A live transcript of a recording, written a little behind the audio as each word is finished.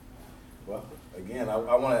Well, again, I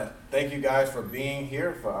want to thank you guys for being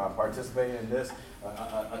here, for participating in this,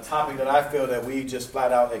 a topic that I feel that we just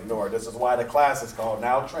flat out ignore. This is why the class is called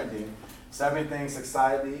Now Trending, 7 Things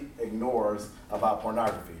Society Ignores About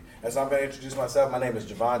Pornography. And so I'm going to introduce myself. My name is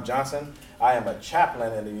Javon Johnson. I am a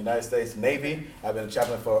chaplain in the United States Navy. I've been a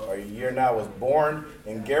chaplain for a year now. I was born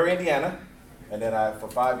in Gary, Indiana. And then for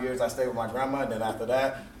 5 years, I stayed with my grandma. And then after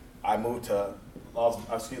that, I moved to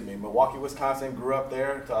Milwaukee, Wisconsin. Grew up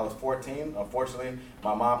there until I was 14. Unfortunately,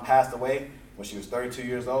 my mom passed away when she was 32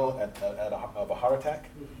 years old of a heart attack.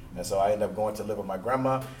 And so I ended up going to live with my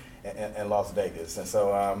grandma in Las Vegas. And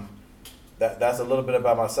so that's a little bit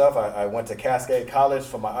about myself. I went to Cascade College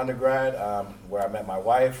for my undergrad, where I met my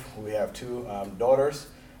wife. We have 2 daughters,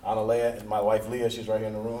 Analea and my wife Leah. She's right here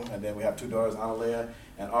in the room. And then we have 2 daughters, Analea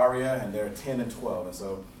and Aria, and they're 10 and 12. And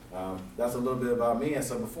so that's a little bit about me. And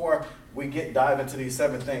so before we dive into these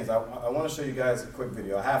 7 things, I want to show you guys a quick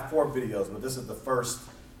video. I have 4 videos, but this is the first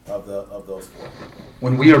of those 4.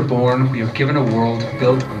 When we are born, we are given a world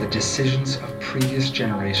built on the decisions of previous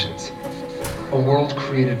generations. A world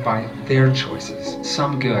created by their choices,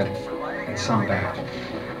 some good and some bad.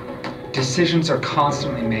 Decisions are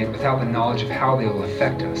constantly made without the knowledge of how they will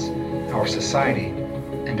affect us, our society,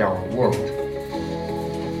 and our world.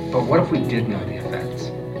 But what if we did know the effects?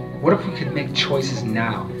 What if we could make choices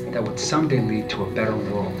now that would someday lead to a better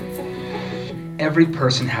world? Every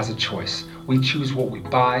person has a choice. We choose what we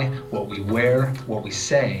buy, what we wear, what we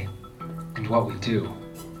say, and what we do.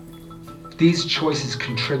 These choices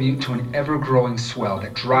contribute to an ever-growing swell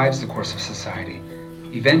that drives the course of society,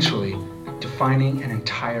 eventually defining an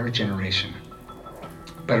entire generation.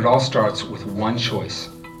 But it all starts with one choice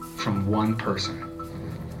from one person.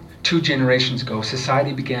 2 generations ago,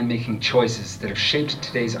 society began making choices that have shaped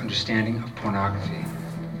today's understanding of pornography.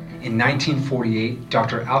 In 1948,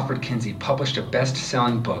 Dr. Alfred Kinsey published a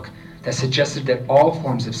best-selling book that suggested that all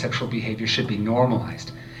forms of sexual behavior should be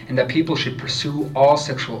normalized, and that people should pursue all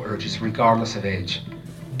sexual urges regardless of age.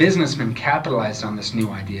 Businessmen capitalized on this new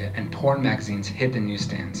idea, and porn magazines hit the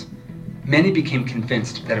newsstands. Many became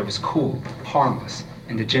convinced that it was cool, harmless,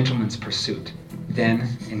 and a gentleman's pursuit. Then,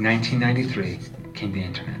 in 1993, came the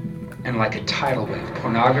internet. And like a tidal wave,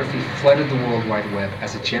 pornography flooded the World Wide Web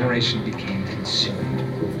as a generation became consumed.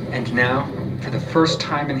 And now, for the first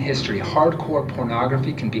time in history, hardcore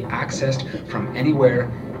pornography can be accessed from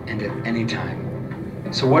anywhere and at any time.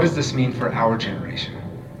 So what does this mean for our generation?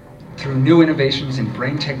 Through new innovations in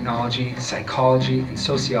brain technology, psychology, and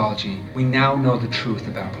sociology, we now know the truth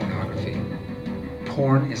about pornography.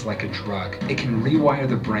 Porn is like a drug. It can rewire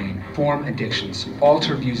the brain, form addictions,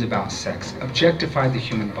 alter views about sex, objectify the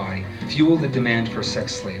human body, fuel the demand for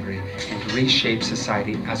sex slavery, and reshape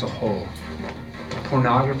society as a whole.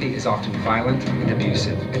 Pornography is often violent and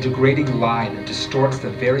abusive, a degrading lie that distorts the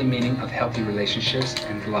very meaning of healthy relationships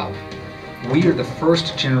and love. We are the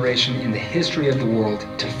first generation in the history of the world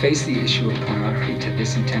to face the issue of pornography to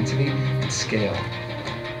this intensity and scale.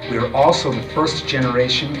 We are also the first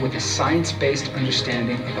generation with a science-based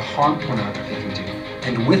understanding of the harm pornography can do.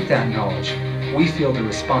 And with that knowledge, we feel the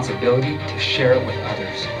responsibility to share it with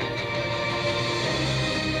others.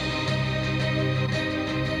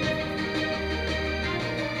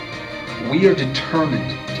 We are determined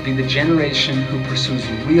to be the generation who pursues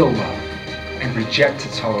real love and rejects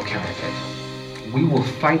its hollow counterfeit. We will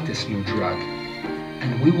fight this new drug,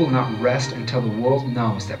 and we will not rest until the world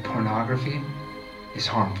knows that pornography is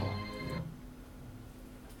harmful.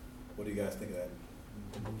 What do you guys think of that?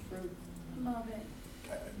 Love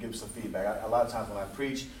it. Give some feedback. A lot of times when I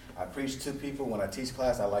preach to people. When I teach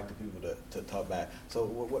class, I like the people to talk back. So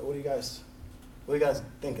what do you guys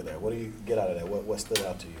think of that? What do you get out of that? What stood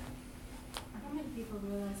out to you? I don't think people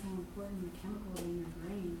realize how important the chemicals in your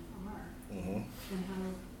brain are, Mm-hmm.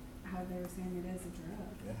 and how they were saying it is a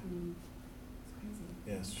drug. Yeah. I mean, it's crazy.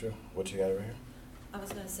 Yeah, it's true. What you got over here? I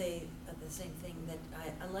was going to say the same thing, that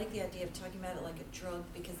I like the idea of talking about it like a drug,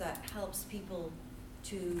 because that helps people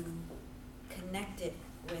to connect it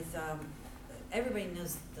with, everybody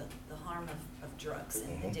knows the harm of drugs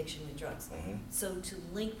and Mhm. addiction to drugs. Mm-hmm. So to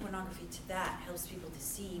link pornography to that helps people to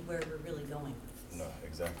see where we're really going with this. No,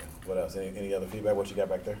 exactly. What else? Any other feedback? What you got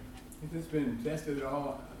back there? Has this been tested at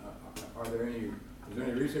all? Is there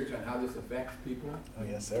any research on how this affects people? Oh,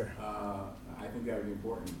 yes, sir. I think that would be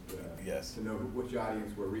important Yes. to know which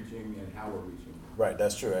audience we're reaching and how we're reaching. Right,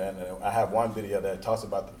 that's true. And I have one video that talks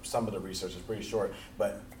about some of the research. It's pretty short,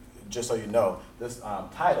 but just so you know, this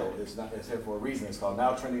title is here for a reason. It's called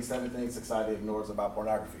Now Trending 7 Things Society Ignores About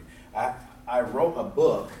Pornography. I wrote a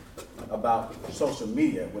book about social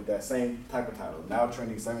media with that same type of title, Now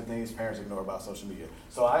Trending 7 Things Parents Ignore About Social Media.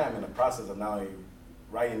 So I am in the process of not only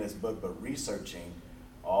writing this book, but researching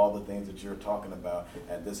all the things that you're talking about.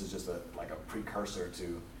 And this is just like a precursor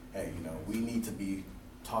to, hey, we need to be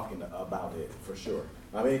talking about it for sure.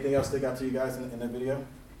 Anything else stick out to you guys in the video?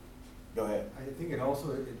 Go ahead. I think it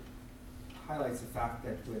highlights the fact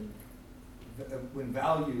that when a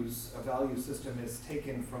value system is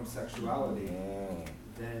taken from sexuality,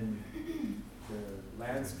 then the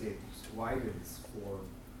landscape widens for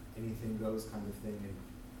anything goes kind of thing. And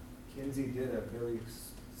Kinsey did a very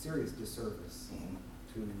serious disservice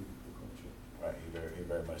to the culture. Right, he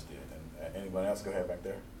very much did. And anyone else? Go ahead back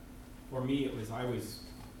there. For me, I was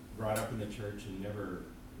brought up in the church and never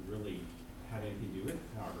really had anything to do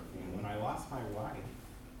with pornography. And when I lost my wife,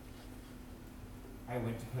 I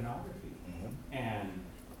went to pornography. And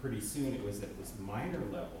pretty soon it was at this minor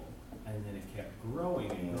level, and then it kept growing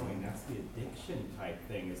and growing. That's the addiction type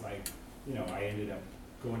thing. It's like, I ended up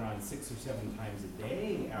going on 6 or 7 times a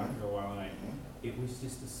day after a while, and it was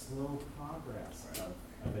just a slow progress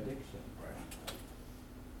of addiction. Right.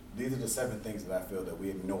 These are the 7 things that I feel that we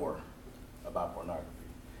ignore about pornography.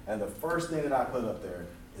 And the first thing that I put up there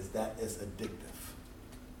is that it's addictive.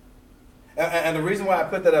 And the reason why I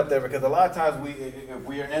put that up there, because a lot of times if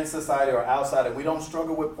we are in society or outside and we don't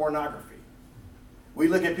struggle with pornography, we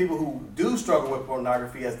look at people who do struggle with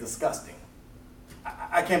pornography as disgusting.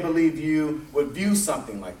 I can't believe you would view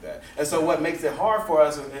something like that. And so what makes it hard for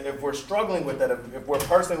us, if we're struggling with that, if we're a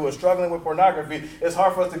person who is struggling with pornography, it's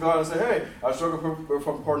hard for us to go out and say, hey, I struggle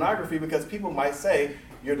from pornography, because people might say,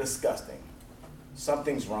 you're disgusting.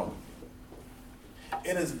 Something's wrong with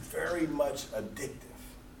you. It is very much addictive.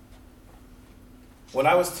 When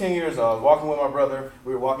I was 10 years old, walking with my brother,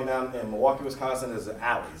 we were walking down in Milwaukee, Wisconsin. There's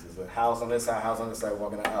alleys. There's a house on this side, house on this side,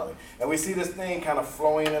 walking down the alley. And we see this thing kind of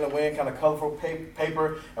flowing in the wind, kind of colorful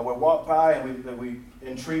paper, and we walk by and we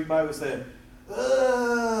intrigued by it. We said,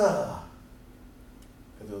 ugh,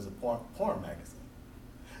 because it was a porn magazine.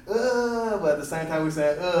 Ugh, but at the same time we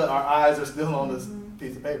said, ugh, our eyes are still on this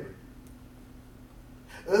piece of paper.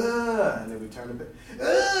 Ugh, and then we turned the page.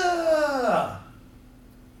 Ugh,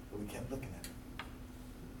 but we kept looking at it.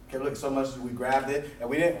 Kept looking so much that we grabbed it,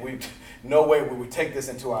 and no way would we take this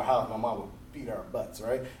into our house. My mom would beat our butts,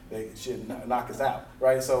 right? She'd knock us out,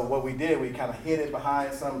 right? So what we did, we kind of hid it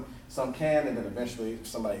behind some can, and then eventually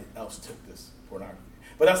somebody else took this pornography.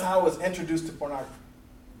 But that's how I was introduced to pornography.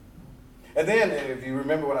 And then, if you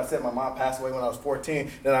remember what I said, my mom passed away when I was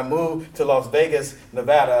 14. Then I moved to Las Vegas,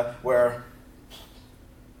 Nevada, where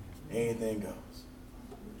anything goes.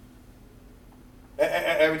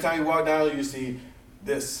 Every time you walk down, you see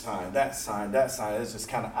this sign, that sign, that sign. It's just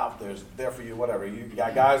kind of out there. It's there for you, whatever. You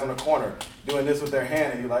got guys on the corner doing this with their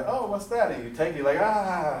hand, and you're like, oh, what's that? And you take it like,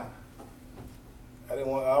 I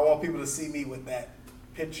want people to see me with that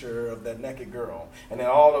picture of that naked girl. And then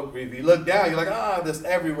if you look down, you're like, this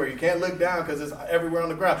everywhere. You can't look down because it's everywhere on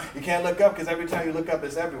the ground. You can't look up because every time you look up,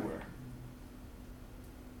 it's everywhere.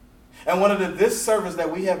 And one of the disservice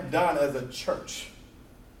that we have done as a church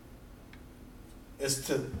is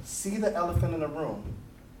to see the elephant in the room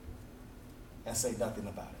and say nothing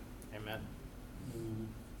about it. Amen.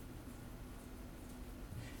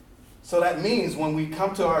 So that means when we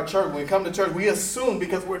come to church, we assume,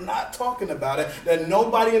 because we're not talking about it, that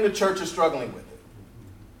nobody in the church is struggling with it.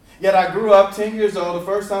 Yet I grew up 10 years old. The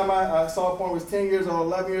first time I saw porn was 10 years old,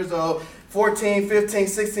 11 years old, 14, 15,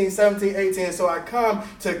 16, 17, 18. So I come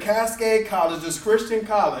to Cascade College, this Christian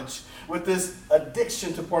college, with this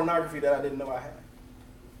addiction to pornography that I didn't know I had.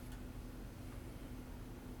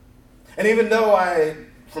 And even though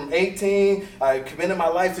from 18, I committed my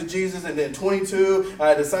life to Jesus, and then 22,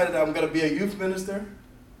 I decided I'm going to be a youth minister,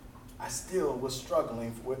 I still was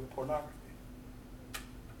struggling with pornography.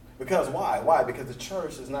 Because why? Why? Because the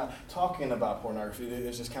church is not talking about pornography.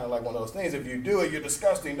 It's just kind of like one of those things. If you do it, you're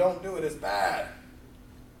disgusting. Don't do it. It's bad.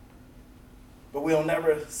 But we'll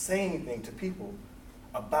never say anything to people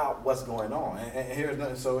about what's going on. And here's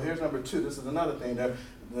number 2. This is another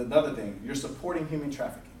thing. You're supporting human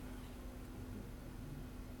trafficking.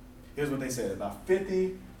 Here's what they said. About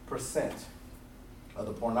 50% of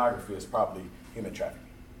the pornography is probably human trafficking.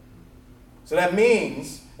 So that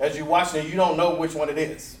means, as you're watching it, you don't know which one it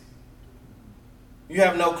is. You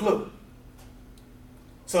have no clue.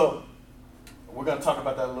 So we're going to talk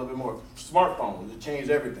about that a little bit more. Smartphones, it changed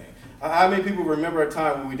everything. How many people remember a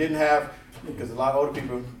time when we didn't have, because a lot of older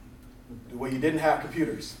people, when you didn't have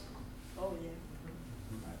computers? Oh, yeah.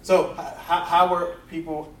 So how were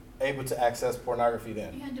people able to access pornography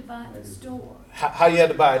then? You had to buy it at the store. How you had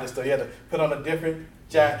to buy it at the store? You had to put on a different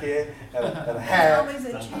jacket and a hat. There's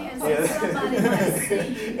always a chance Yeah. that somebody might see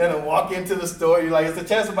you. You gotta walk into the store. You're like, it's a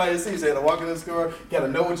chance somebody to see you. So you gotta walk into the store. You gotta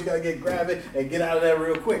know what you gotta get, grab it, and get out of there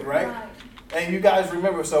real quick, right? And you guys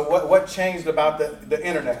remember, so what changed about the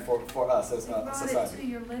internet for us as They a brought society? it to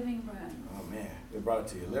your living room. Oh man, they brought it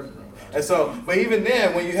to your living room. And so, but even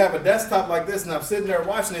then, when you have a desktop like this, and I'm sitting there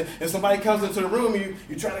watching it, and somebody comes into the room,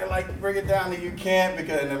 you try to like bring it down, and you can't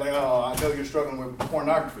because and they're like, oh, I know you're struggling with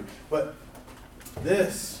pornography. But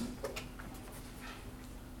this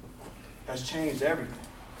has changed everything.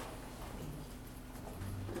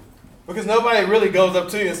 Because nobody really goes up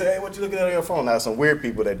to you and say, hey, what you looking at on your phone? Now, some weird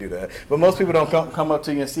people that do that. But most people don't come up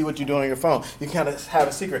to you and see what you're doing on your phone. You kind of have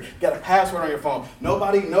a secret. You got a password on your phone.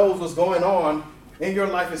 Nobody knows what's going on in your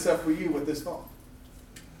life except for you with this phone.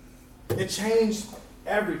 It changed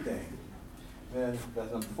everything. Then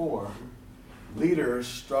that's number 4. Leaders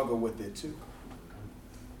struggle with it too.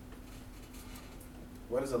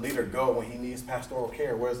 Where does a leader go when he needs pastoral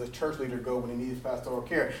care? Where does a church leader go when he needs pastoral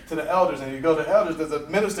care? To the elders, and you go to the elders, there's a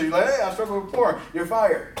minister, you're like, hey, I struggle with porn, you're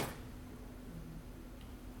fired.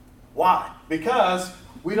 Why? Because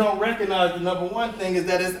we don't recognize the number 1 thing is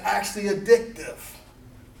that it's actually addictive.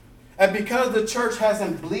 And because the church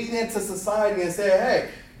hasn't bleed into society and said, hey,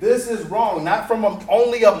 this is wrong, not from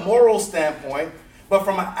only a moral standpoint, but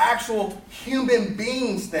from an actual human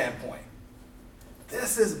being standpoint.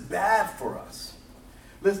 This is bad for us.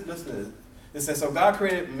 Listen to this. It says, so God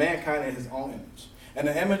created mankind in his own image. In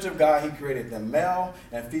the image of God, he created them male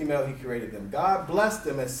and female, he created them. God blessed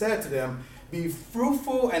them and said to them, be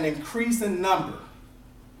fruitful and increase in number.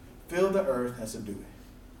 Fill the earth and subdue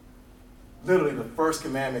it. Literally, the first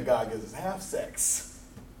commandment God gives is have sex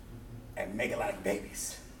and make it like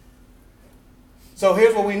babies. So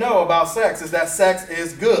here's what we know about sex, is that sex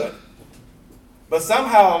is good. But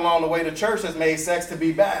somehow along the way, the church has made sex to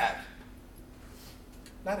be bad.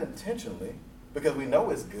 Not intentionally, because we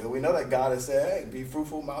know it's good. We know that God has said, hey, be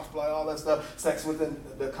fruitful, multiply, all that stuff. Sex within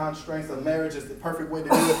the constraints of marriage is the perfect way to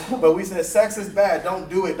do it. But we said sex is bad.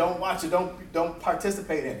 Don't do it. Don't watch it. Don't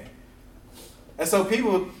participate in it. And so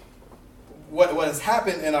people, what has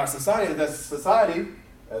happened in our society is that society,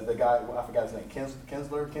 as the guy, I forgot his name,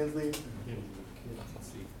 Kinsley,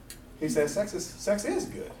 he said sex is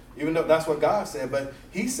good. Even though that's what God said, but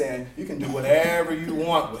he's saying you can do whatever you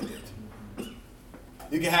want with it.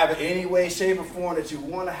 You can have it any way, shape, or form that you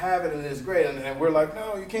want to have it, and it's great. And we're like,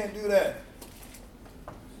 no, you can't do that.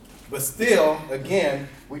 But still, again,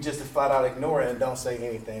 we just flat out ignore it and don't say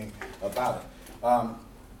anything about it.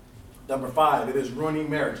 Number 5, it is ruining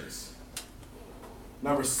marriages.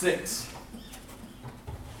 Number 6,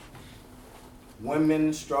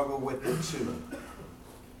 women struggle with it too.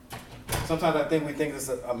 Sometimes I think we think it's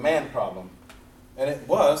a man problem. And it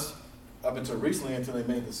was up until recently, until they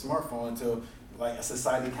made the smartphone, until like a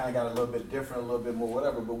society kind of got a little bit different, a little bit more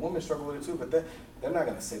whatever, but women struggle with it too, but they're not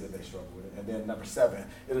going to say that they struggle with it. And then number 7,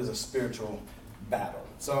 it is a spiritual battle.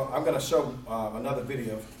 So I'm going to show another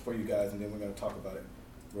video for you guys, and then we're going to talk about it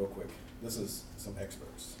real quick. This is some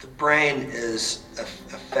experts. The brain is a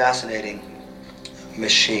fascinating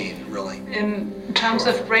machine, really. In terms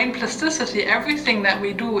of brain plasticity, everything that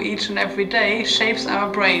we do each and every day shapes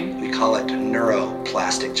our brain. We call it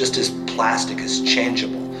neuroplastic. Just as plastic is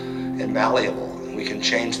changeable and malleable, we can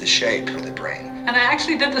change the shape of the brain. And I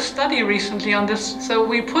actually did a study recently on this. So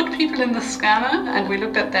we put people in the scanner and we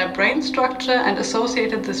looked at their brain structure and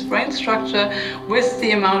associated this brain structure with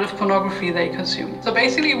the amount of pornography they consume. So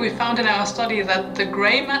basically we found in our study that the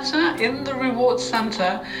gray matter in the reward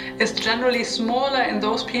center is generally smaller in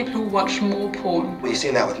those people who watch more porn. We've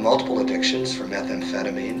seen that with multiple addictions, from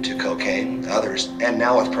methamphetamine to cocaine, others, and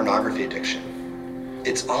now with pornography addiction.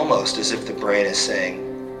 It's almost as if the brain is saying,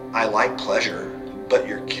 I like pleasure, but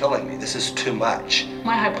you're killing me. This is too much.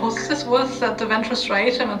 My hypothesis was that the ventral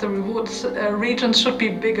striatum and the reward regions should be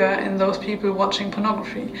bigger in those people watching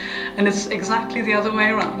pornography. And it's exactly the other way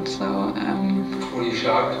around. So, Were you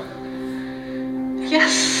shocked?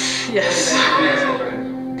 Yes.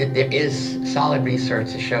 There is solid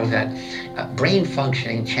research to show that brain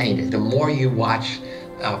functioning changes. The more you watch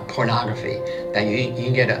pornography, that you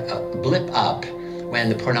can get a blip up when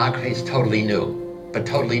the pornography is totally new. But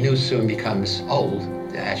totally new soon becomes old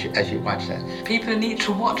as you watch that. People need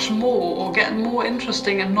to watch more or get more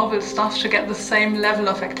interesting and novel stuff to get the same level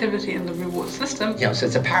of activity in the reward system. You know, so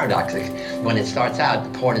it's a paradox. When it starts out,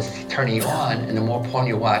 the porn is turning you on, and the more porn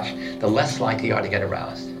you watch, the less likely you are to get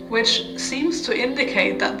aroused. Which seems to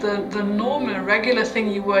indicate that the normal, regular thing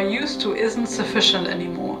you were used to isn't sufficient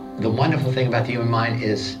anymore. The wonderful thing about the human mind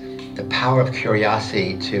is the power of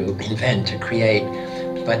curiosity to invent, to create.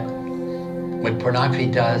 But what pornography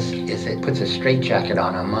does is it puts a straitjacket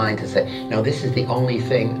on our mind to say, no, this is the only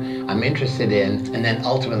thing I'm interested in, and then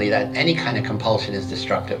ultimately that any kind of compulsion is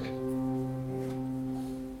destructive.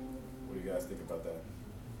 What do you guys think about that?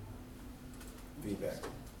 Feedback.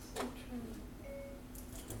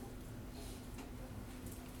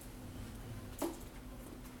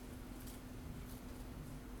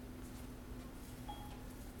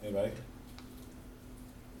 Anybody?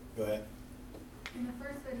 Go ahead. In the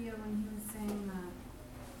first video, when he was saying that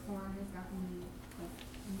porn has gotten like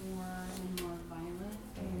more and more violent,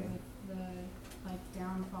 and with the like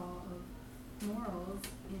downfall of morals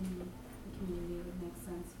in the community, it would make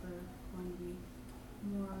sense for porn to be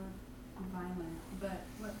more violent. But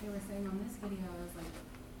what they were saying on this video is like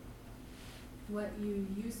what you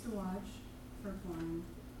used to watch for porn,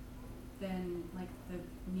 then like the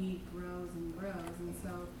need grows and grows, and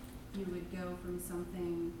so you would go from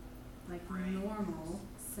something like normal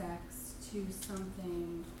sex to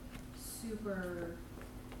something super,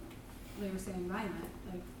 they were saying violent.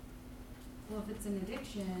 Like, well, if it's an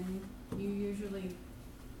addiction, you usually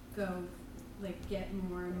go like get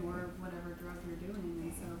more and more of whatever drug you're doing,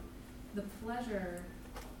 and so the pleasure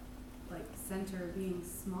like center being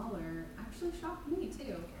smaller actually shocked me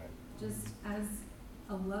too, just as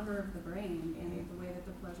a lover of the brain and the way that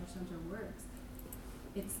the pleasure center works.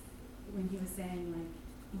 It's when he was saying like,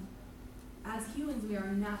 as humans we are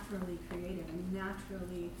naturally creative and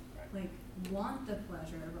naturally like want the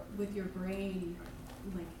pleasure, but with your brain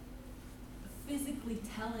like physically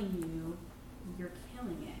telling you you're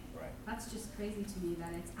killing it. Right. That's just crazy to me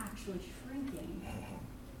that it's actually shrinking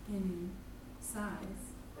in size.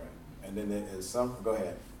 Right. And then there is some, go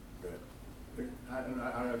ahead. I don't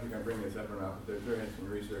know if you can bring this up or not, but there's very interesting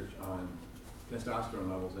research on testosterone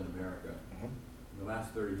levels in America. In the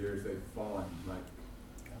last 30 years, they've fallen like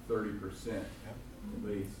 30% at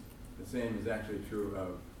least. The same is actually true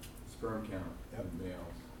of sperm count in males.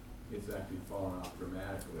 It's actually fallen off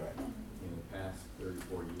dramatically in the past 30,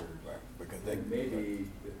 40 years. Right. Because maybe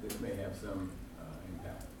this may have some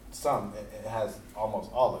impact. Some, it has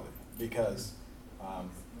almost all of it, because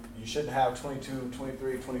you shouldn't have 22,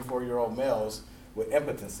 23, 24-year-old males with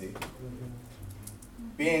impotency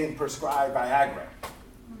being prescribed Viagra.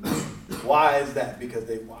 Why is that? Because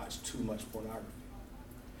they watch too much pornography.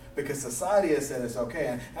 Because society has said it's okay.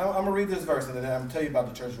 And I'm going to read this verse and then I'm going to tell you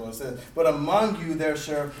about the church rule. It says, but among you there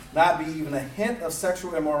shall not be even a hint of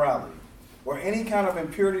sexual immorality or any kind of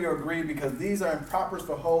impurity or greed, because these are improper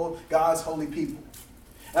for God's holy people.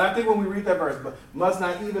 And I think when we read that verse, but must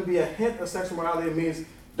not even be a hint of sexual morality, it means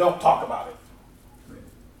don't talk about it.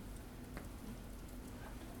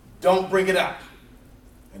 Don't bring it up.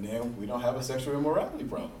 And then we don't have a sexual immorality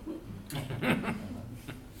problem.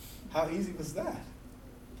 How easy was that?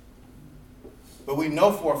 But we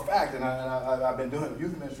know for a fact, and I've been doing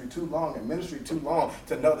youth ministry too long and ministry too long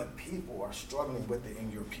to know that people are struggling with it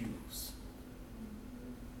in your pews.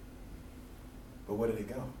 But where did it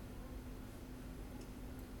go?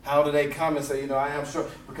 How do they come and say, I am sure?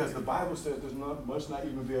 Because the Bible says there's must not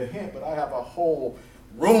even be a hint, but I have a whole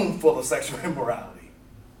room full of sexual immorality.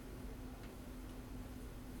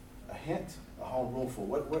 A hint, a whole room full.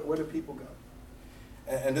 Where do people go?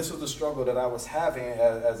 And this was the struggle that I was having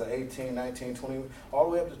as an 18, 19, 20, all the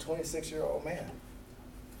way up to 26-year-old man,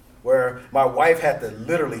 where my wife had to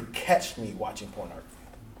literally catch me watching pornography.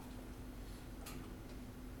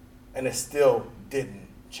 And it still didn't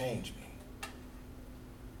change me.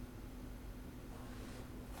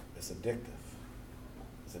 It's addictive.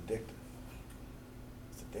 It's addictive.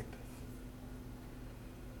 It's addictive.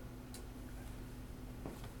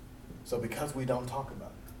 So because we don't talk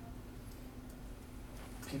about it,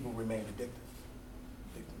 people remain addicted.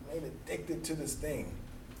 They remain addicted to this thing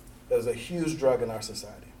that is a huge drug in our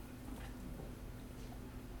society.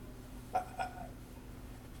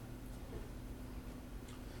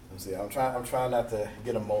 Let's see. I'm trying not to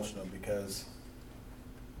get emotional, because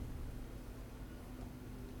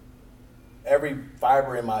every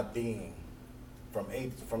fiber in my being,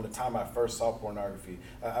 from the time I first saw pornography,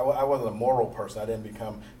 I wasn't a moral person. I didn't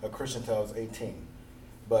become a Christian until I was 18.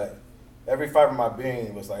 But every fiber of my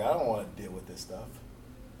being was like, I don't want to deal with this stuff.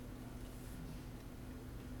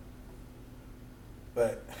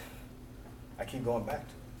 But I keep going back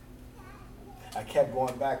to it. I kept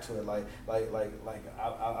going back to it, like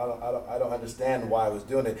I don't understand why I was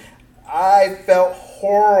doing it. I felt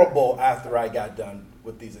horrible after I got done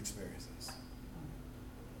with these experiences.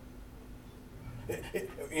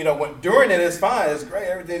 During it, it's fine, it's great,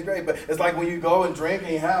 everything's great, but it's like when you go and drink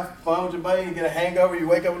and you have fun with your buddy, you get a hangover, you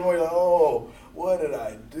wake up in the morning, you're like, oh, what did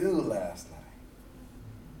I do last night?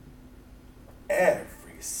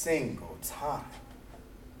 Every single time.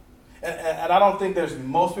 And I don't think there's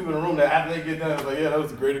most people in the room that after they get done, they're like, yeah, that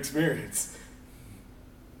was a great experience.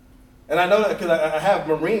 And I know that because I have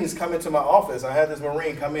Marines come into my office. I had this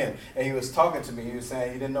Marine come in, and he was talking to me. He was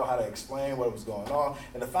saying he didn't know how to explain what was going on.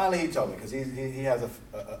 And then finally he told me, because he has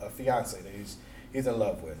a fiance that he's in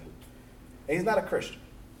love with. And he's not a Christian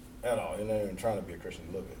at all. He's not even trying to be a Christian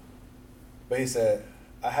a little bit. But he said,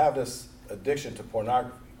 I have this addiction to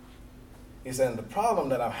pornography. He said, and the problem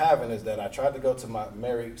that I'm having is that I tried to go to my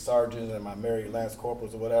married sergeants and my married lance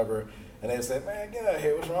corporals or whatever, and they said, man, get out of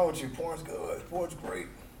here. What's wrong with you? Porn's good. Porn's great.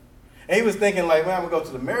 And he was thinking, like, man, I'm going to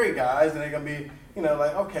go to the married guys, and they're going to be, you know,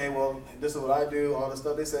 like, okay, well, this is what I do, all this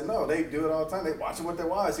stuff. They said, no, they do it all the time. They watch it with their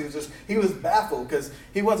wives. He was baffled because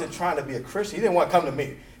he wasn't trying to be a Christian. He didn't want to come to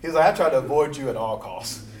me. He was like, I tried to avoid you at all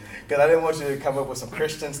costs because I didn't want you to come up with some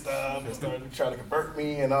Christian stuff and start trying to convert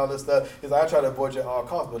me and all this stuff. He's like, I tried to avoid you at all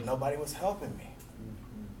costs, but nobody was helping me.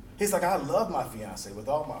 He's like, I love my fiance with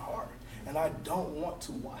all my heart, and I don't want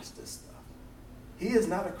to watch this stuff. He is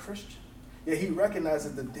not a Christian. Yet he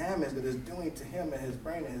recognizes the damage that it's doing to him and his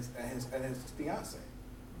brain and his fiance.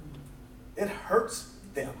 It hurts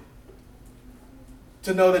them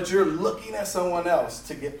to know that you're looking at someone else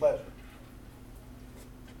to get pleasure.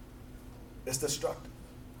 It's destructive.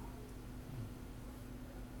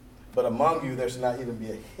 But among you, there should not even be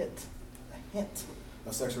a hint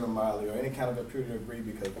of sexual immorality or any kind of impurity or greed,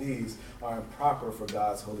 because these are improper for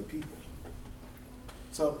God's holy people.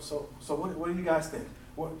 So what do you guys think?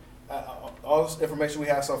 All this information we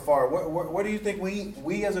have so far, where do you think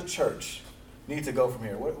we as a church need to go from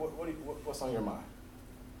here? What's on your mind?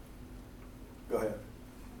 Go ahead.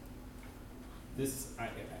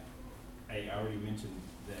 I already mentioned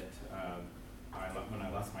that when I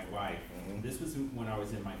lost my wife, Mm-hmm. this was when I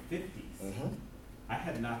was in my 50s. Mm-hmm. I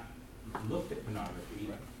had not looked at pornography.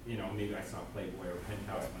 Right. You know, maybe I saw Playboy or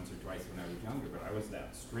Penthouse once or twice when I was younger, but I was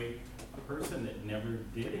that straight person that never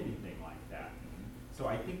did anything like that. So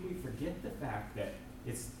I think we forget the fact that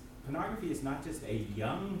pornography is not just a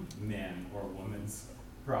young man or woman's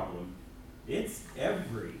problem. It's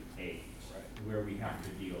every age where we have to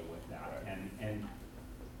deal with that. Right. And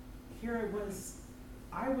here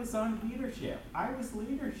I was on leadership. I was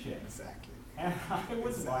leadership. Exactly. And I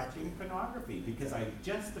was watching pornography because I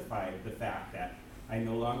justified the fact that I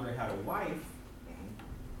no longer had a wife. Mm-hmm.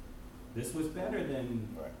 This was better than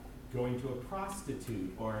Right. going to a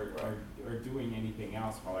prostitute or doing anything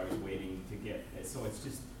else while I was waiting to get it. So it's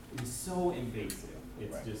so invasive.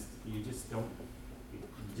 It's Right. you just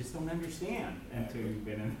don't understand until you've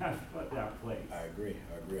been in that place. I agree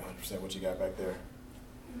 100%. What you got back there?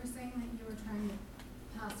 You were saying that you were trying to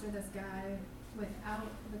pastor this guy without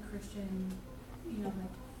the Christian, you know,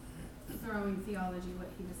 like throwing theology, what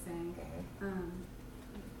he was saying. Mm-hmm.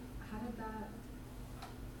 How did that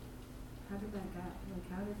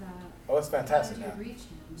Oh, it's fantastic. how did Now. you reach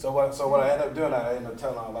him? So what I end up doing, I end up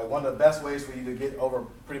telling them, like, one of the best ways for you to get over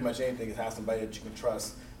pretty much anything is have somebody that you can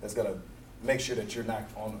trust that's gonna make sure that you're not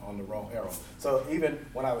on the wrong arrow. So even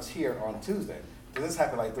when I was here on Tuesday, this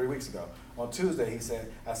happened like 3 weeks ago. On Tuesday,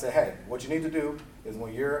 I said, hey, what you need to do is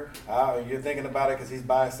when you're out and you're thinking about it because he's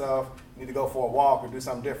by himself, you need to go for a walk or do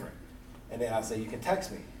something different. And then I said, you can text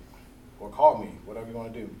me or call me, whatever you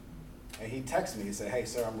want to do. And he texted me. He said, hey,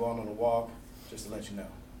 sir, I'm going on a walk just to let you know.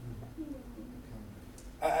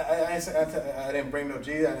 I didn't bring no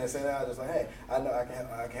G. I didn't say that. I was just like, hey, I know I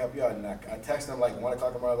can help you out. And I texted him like 1 o'clock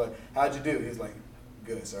in the morning. I was like, how'd you do? He's like,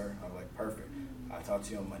 good, sir. I was like, perfect. I'll talk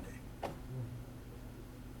to you on Monday.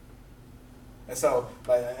 And so,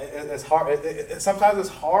 like, it's hard. Sometimes it's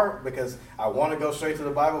hard because I want to go straight to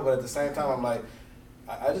the Bible, but at the same time, I'm like,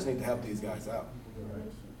 I just need to help these guys out.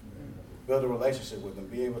 Build a relationship with them.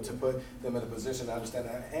 Be able to put them in a position to understand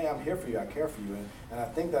that, hey, I'm here for you. I care for you. And I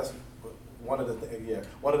think that's one of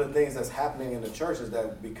the things that's happening in the church is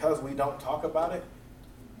that because we don't talk about it,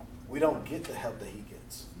 we don't get the help that he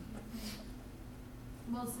gets.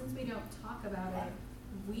 Well, since we don't talk about it,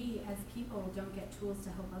 we as people don't get tools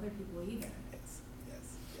to help other people either.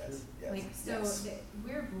 Yes. Like, so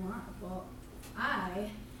we're blind. Well, I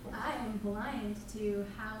am blind to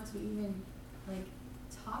how to even, like,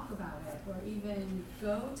 talk about it or even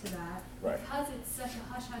go to that because it's such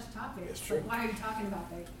a hush-hush topic. It's true. Like, why are you talking about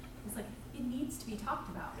it? It's like, it needs to be talked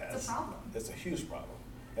about. Yes. It's a problem. It's a huge problem.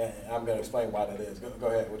 And I'm going to explain why that is. Go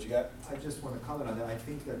ahead. What you got? I just want to comment on that. I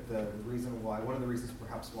think that one of the reasons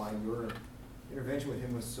perhaps why your intervention with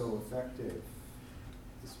him was so effective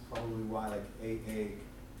is probably why, like, AA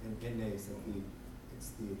and NAs, it's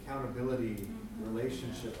the accountability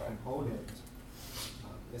relationship component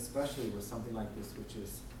especially with something like this, which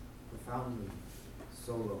is profoundly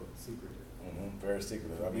solo and secretive. Very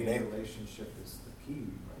secretive. I mean, The relationship is the key.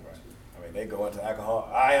 Right? I mean, they go into alcohol.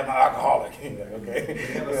 I am an alcoholic. Okay.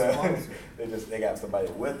 They have a sponsor. They got somebody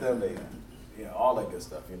with them. They, all that good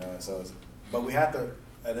stuff. And so, but we have to.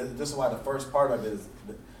 And this is why the first part of it is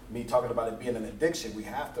me talking about it being an addiction. We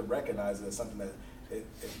have to recognize it as something that it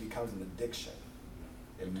becomes an addiction.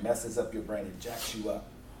 It messes up your brain. It jacks you up,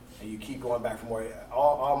 and you keep going back for more.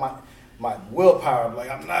 All my willpower. I'm like,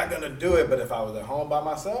 I'm not gonna do it. But if I was at home by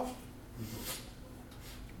myself,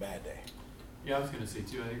 bad day. Yeah, I was going to say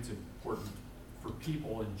too, I think it's important for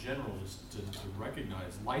people in general just to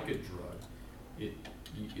recognize, like a drug, it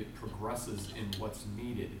progresses in what's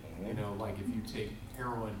needed. Like if you take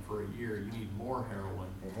heroin for a year, you need more heroin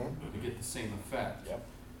to get the same effect. Yep.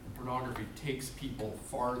 And pornography takes people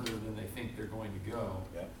farther than they think they're going to go.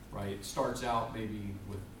 Yep. Right? It starts out maybe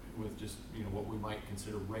with just what we might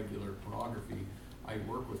consider regular pornography. I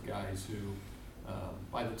work with guys who,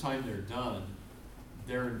 by the time they're done,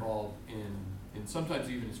 they're involved in sometimes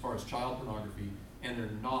even as far as child pornography, and they're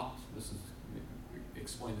not,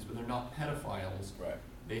 explain this, but they're not pedophiles. Right.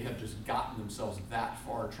 They have just gotten themselves that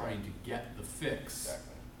far trying to get the fix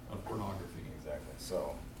of pornography. Exactly.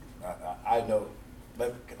 So I know,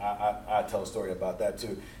 I tell a story about that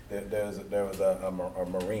too. There was a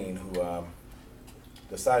Marine who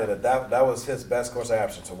decided that was his best course of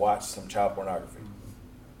action, to watch some child pornography.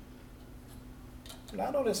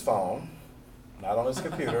 Not on his phone, not on his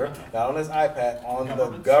computer, not on his iPad, on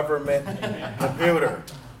the government computer.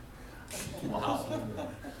 Wow.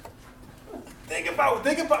 Think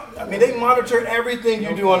about, I mean, they monitor everything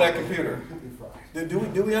you do on that computer.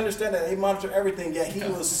 Do we understand that? They monitor everything, yet he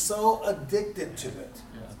was so addicted to it.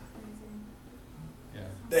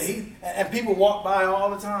 That and people walk by all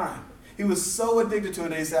the time. He was so addicted to it,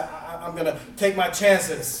 they said, I'm going to take my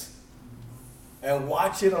chances and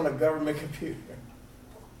watch it on a government computer.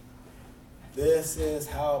 This is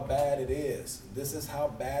how bad it is. This is how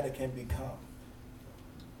bad it can become.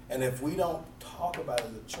 And if we don't talk about it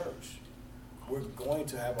as a church, we're going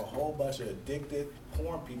to have a whole bunch of addicted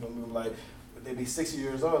porn people who like, they'd be 60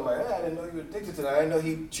 years old, like, hey, I didn't know you were addicted to that. I didn't know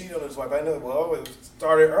he cheated on his wife. I know, well, it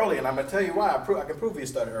started early, and I'm going to tell you why. I can prove he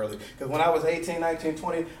started early. Because when I was 18, 19,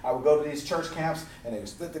 20, I would go to these church camps, and they would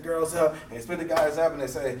split the girls up, and they split the guys up, and they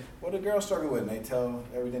say, what do girls struggle with? And they tell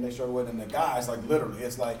everything they struggle with, and the guys, like, literally,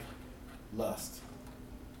 it's like lust,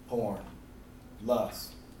 porn,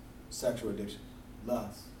 lust, sexual addiction,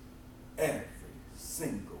 lust. Every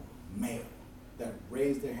single male that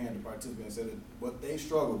raised their hand to participate and said that what they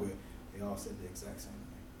struggle with, they all said the exact same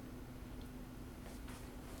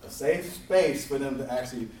thing. A safe space for them to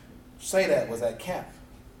actually say that was at camp,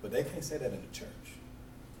 but they can't say that in the church.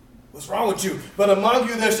 What's wrong with you? But among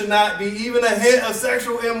you there should not be even a hint of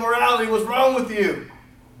sexual immorality. What's wrong with you?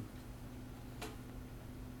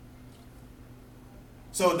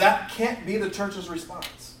 So that can't be the church's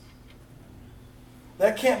response.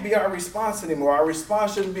 That can't be our response anymore. Our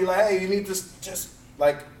response shouldn't be like, hey, you need to just,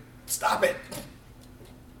 like, stop it.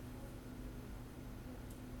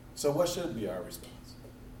 So what should be our response?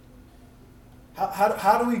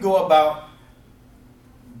 How do we go about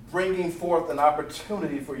bringing forth an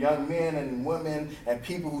opportunity for young men and women and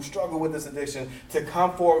people who struggle with this addiction to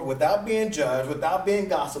come forward without being judged, without being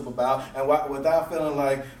gossiped about, and without feeling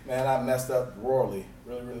like, man, I messed up royally,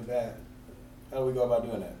 really, really bad? How do we go about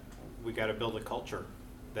doing that? We got to build a culture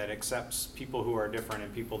that accepts people who are different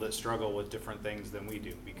and people that struggle with different things than we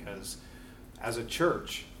do. Because as a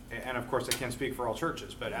church, and of course I can't speak for all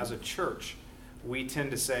churches, but as a church, we tend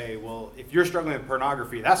to say, well, if you're struggling with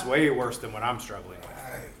pornography, that's way worse than what I'm struggling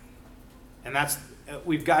with. And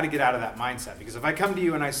we've got to get out of that mindset. Because if I come to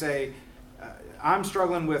you and I say, I'm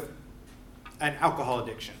struggling with an alcohol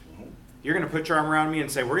addiction, you're going to put your arm around me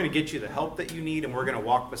and say, we're going to get you the help that you need, and we're going to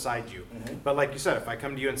walk beside you. Mm-hmm. But like you said, if I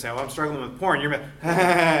come to you and say, well, I'm struggling with porn, you're going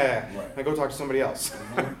to go talk to somebody else.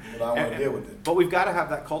 Mm-hmm. But I want to deal with it. But we've got to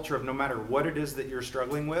have that culture of no matter what it is that you're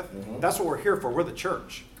struggling with, that's what we're here for. We're the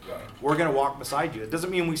church. Right. We're going to walk beside you. It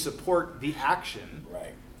doesn't mean we support the action,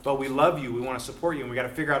 right, but we love you, we want to support you, and we got to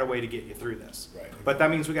figure out a way to get you through this. Right. But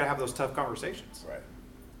that means we got to have those tough conversations. Right.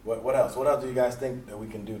 What else? What else do you guys think that we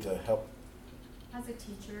can do to help? As a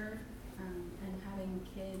teacher, and having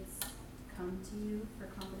kids come to you for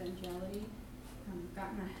confidentiality,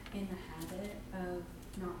 gotten in the habit of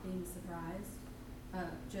not being surprised,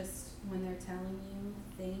 just when they're telling you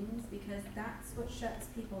things, because that's what shuts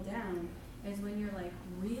people down, is when you're like,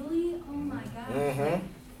 really? Oh my gosh.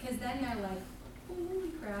 Because then they're like, holy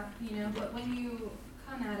crap, but when you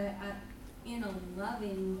come at it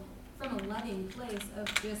from a loving place of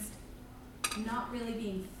just not really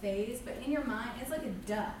being phased, but in your mind, it's like a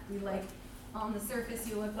duck. You like, on the surface,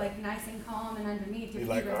 you look like nice and calm, and underneath, your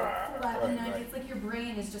feet are like, it's like your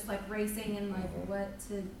brain is just like racing and like what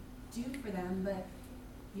to do for them, but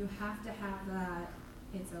you have to have that,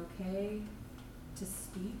 it's okay to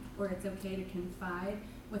speak, or it's okay to confide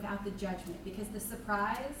without the judgment, because the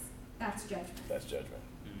surprise, that's judgment. That's judgment,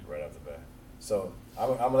 right off the bat. So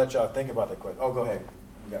I'm gonna let y'all think about the question. Oh, go ahead.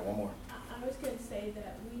 We got one more. I was going to say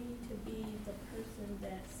that we need to be the person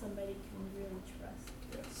that somebody can really trust.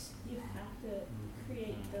 Yes. You have to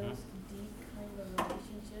create those deep kind of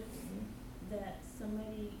relationships that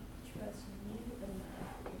somebody trusts you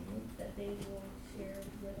enough that they will share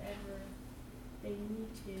whatever they need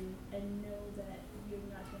to and know that you're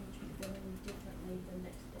not going to treat them any differently the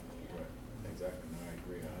next day. Right. Exactly. No, I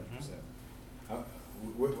agree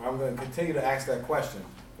 100%. I'm going to continue to ask that question,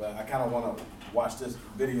 but I kind of want to watch this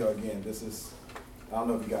video again. This is, I don't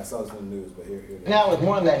know if you guys saw this in the news, but here it is. Now, with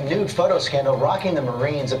more on that nude photo scandal rocking the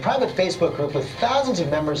Marines, a private Facebook group with thousands of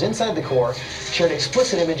members inside the Corps shared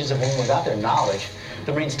explicit images of women without their knowledge.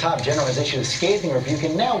 The Marines' top general has issued a scathing rebuke,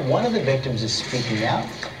 and now one of the victims is speaking out.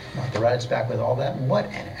 Martha Raddatz back with all that. What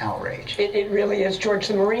an outrage. It really is, George.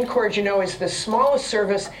 The Marine Corps, as you know, is the smallest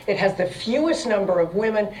service. It has the fewest number of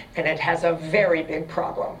women, and it has a very big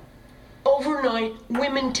problem. Overnight,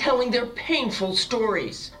 women telling their painful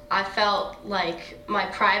stories. I felt like my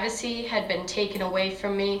privacy had been taken away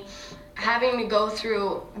from me. Having to go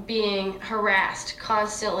through being harassed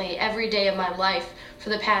constantly every day of my life for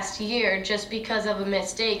the past year just because of a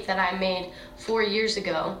mistake that I made 4 years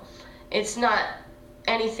ago. It's not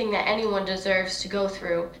anything that anyone deserves to go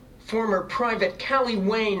through. Former Private Callie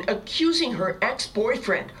Wayne accusing her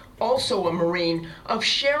ex-boyfriend, also a Marine, of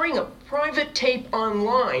sharing a private tape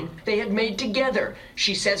online they had made together.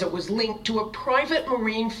 She says it was linked to a private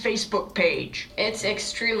Marine Facebook page. It's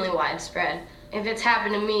extremely widespread. If it's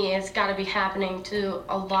happened to me, it's got to be happening to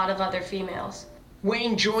a lot of other females.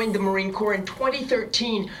 Wayne joined the Marine Corps in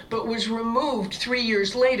 2013, but was removed 3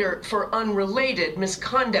 years later for unrelated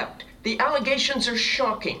misconduct. The allegations are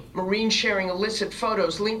shocking. Marines sharing illicit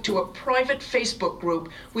photos linked to a private Facebook group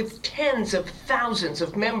with tens of thousands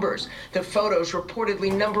of members. The photos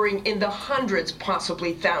reportedly numbering in the hundreds,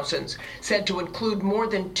 possibly thousands, said to include more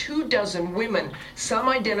than 24 women, some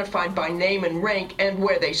identified by name and rank and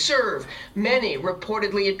where they serve, many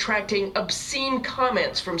reportedly attracting obscene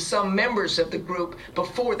comments from some members of the group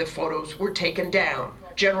before the photos were taken down.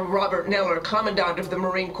 General Robert Neller, Commandant of the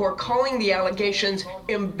Marine Corps, calling the allegations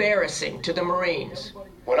embarrassing to the Marines.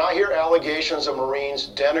 When I hear allegations of Marines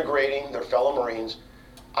denigrating their fellow Marines,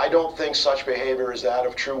 I don't think such behavior is that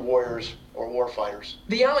of true warriors or warfighters.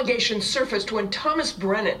 The allegations surfaced when Thomas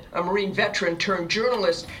Brennan, a Marine veteran turned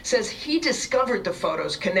journalist, says he discovered the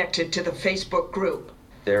photos connected to the Facebook group.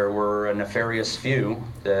 There were a nefarious few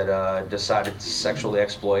that decided to sexually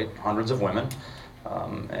exploit hundreds of women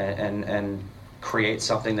and create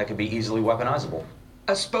something that could be easily weaponizable.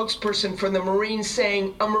 A spokesperson for the Marines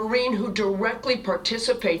saying a Marine who directly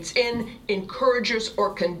participates in, encourages,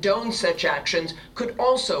 or condones such actions could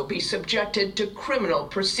also be subjected to criminal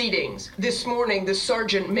proceedings. This morning, the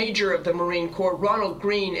Sergeant Major of the Marine Corps, Ronald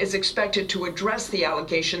Green, is expected to address the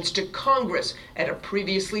allegations to Congress at a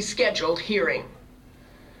previously scheduled hearing.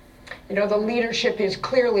 You know, the leadership is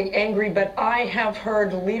clearly angry, but I have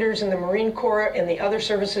heard leaders in the Marine Corps and the other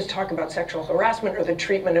services talk about sexual harassment or the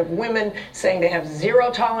treatment of women, saying they have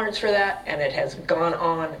zero tolerance for that, and it has gone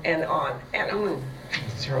on and on and on.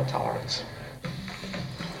 Zero tolerance.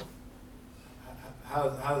 How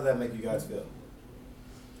does that make you guys feel?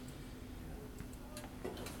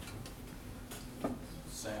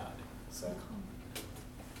 Sad. Sad.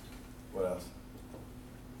 What else?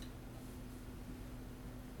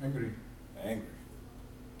 Angry. Angry.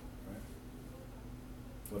 Right.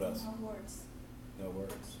 What else? No words. No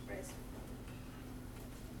words. Right.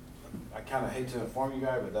 I kind of hate to inform you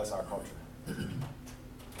guys, but that's our culture.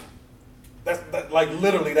 That's like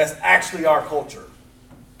literally, that's actually our culture.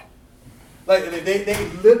 Like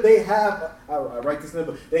they have. I write this in the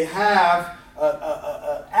book. They have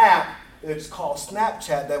a app. It's called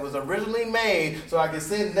Snapchat that was originally made so I could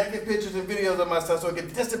send naked pictures and videos of myself so it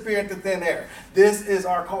could disappear into thin air. This is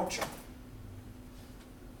our culture.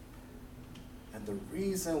 And the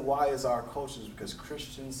reason why it's our culture is because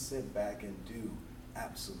Christians sit back and do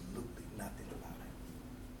absolutely nothing about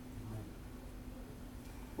it.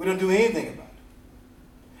 We don't do anything about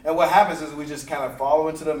it. And what happens is we just kind of follow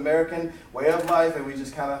into the American way of life and we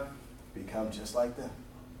just kind of become just like them.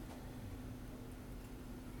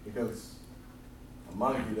 Because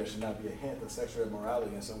among you, there should not be a hint of sexual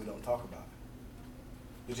immorality, and so we don't talk about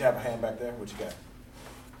it. Did you have a hand back there? What you got?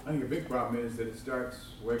 I think a big problem is that it starts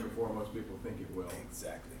way before most people think it will.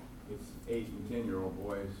 Exactly. It's 8 and 10-year-old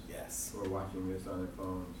boys Yes. who are watching this on their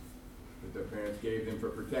phones that their parents gave them for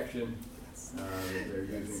protection, that they're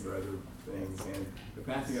using for other things, and they're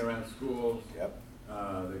passing it around schools. Yep.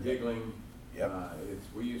 They're giggling. Yep.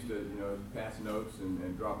 We used to, pass notes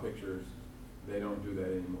and draw pictures. They don't do that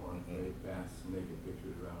anymore. Mm-hmm. They pass naked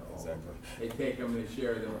pictures around all Exactly. over. They take them, they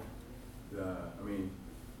share them.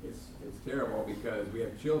 It's terrible because we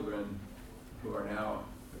have children who are now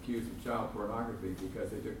accused of child pornography because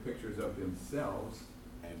they took pictures of themselves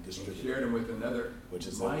and shared them with another which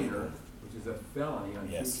is minor, illegal. which is a felony on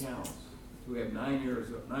Yes. 2 counts. So we have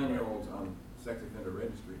 9-year-olds on sex offender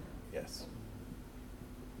registry now. Yes.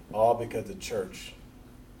 All because the church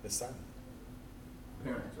is silent.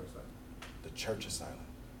 Parents are silent. The church is silent.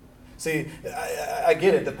 See, I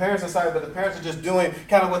get it. The parents are silent, but the parents are just doing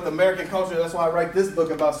kind of what the American culture, that's why I write this book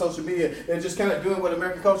about social media. They're just kind of doing what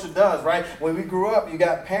American culture does, right? When we grew up, you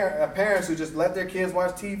got parents who just let their kids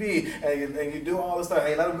watch TV and you do all this stuff.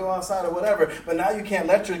 Hey, let them go outside or whatever. But now you can't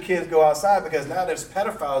let your kids go outside because now there's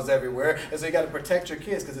pedophiles everywhere. And so you got to protect your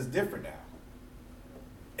kids because it's different now.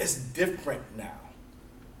 It's different now.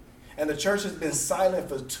 And the church has been silent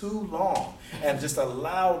for too long and just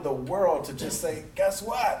allowed the world to just say, guess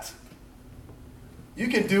what? You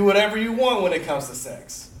can do whatever you want when it comes to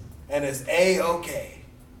sex. And it's A-okay.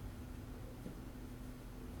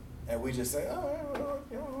 And we just say,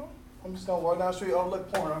 oh, I'm just going to walk down the street. Oh, look,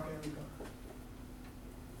 porn. Okay, here we go.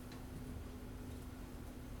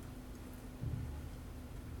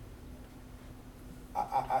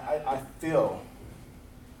 I feel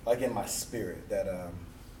like in my spirit that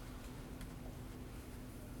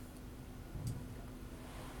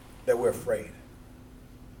we're afraid.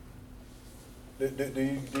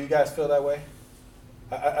 Do you guys feel that way?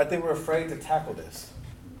 I think we're afraid to tackle this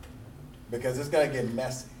because it's going to get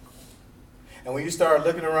messy. And when you start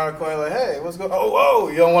looking around the corner like, hey, what's going on? Oh, whoa,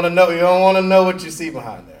 you don't want to know. You don't want to know what you see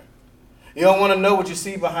behind there. You don't want to know what you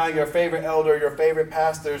see behind your favorite elder, your favorite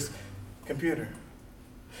pastor's computer.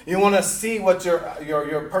 You want to see what your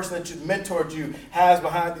person that mentored you has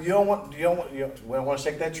behind. We don't want to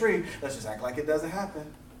shake that tree. Let's just act like it doesn't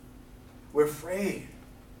happen. We're afraid.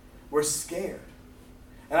 We're scared.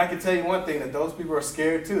 And I can tell you one thing, that those people are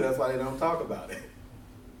scared too. That's why they don't talk about it.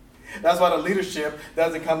 That's why the leadership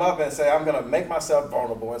doesn't come up and say, I'm going to make myself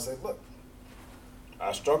vulnerable and say, look,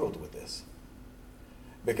 I struggled with this.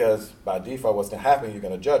 Because by default, what's going to happen, you're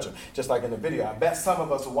going to judge them. Just like in the video. I bet some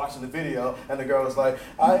of us were watching the video and the girl was like,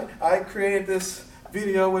 I created this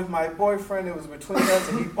video with my boyfriend. It was between us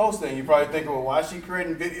and he posted it. And you probably think, well, why is she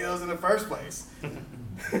creating videos in the first place?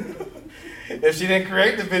 If she didn't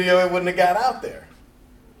create the video, it wouldn't have got out there.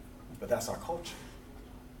 But that's our culture.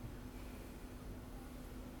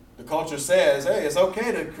 The culture says, hey, it's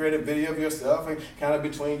okay to create a video of yourself and kind of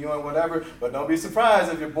between you and whatever, but don't be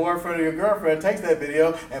surprised if your boyfriend or your girlfriend takes that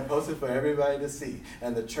video and posts it for everybody to see.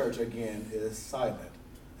 And the church, again, is silent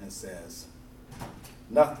and says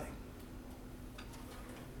nothing.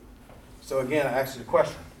 So again, I ask you the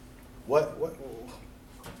question, what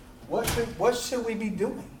should we be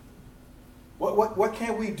doing? What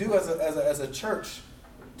can we do as a church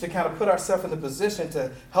to kind of put ourselves in the position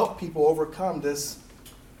to help people overcome this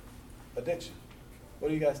addiction? What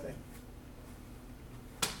do you guys think?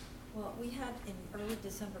 Well, we had, in early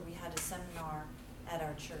December, we had a seminar at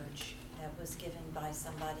our church that was given by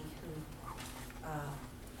somebody who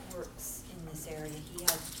works in this area. He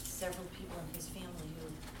had several people in his family who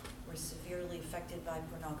were severely affected by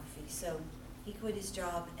pornography. So he quit his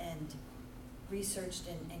job and researched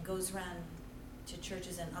and goes around to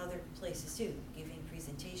churches and other places too, giving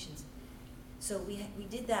presentations. So we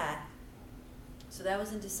did that. So that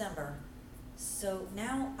was in December. So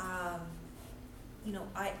now, I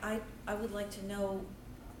would like to know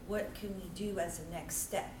what can we do as a next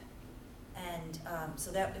step. And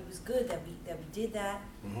so that it was good that we did that.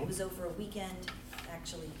 Mm-hmm. It was over a weekend.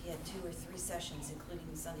 Actually, he had 2 or 3 sessions,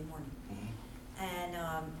 including Sunday morning. Mm-hmm. And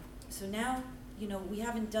so now, we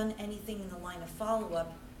haven't done anything in the line of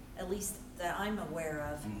follow-up, at least that I'm aware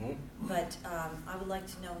of. Mm-hmm. But I would like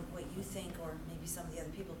to know what you think, or maybe some of the other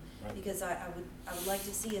people, Right. because I would like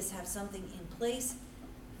to see us have something in place,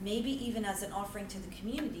 maybe even as an offering to the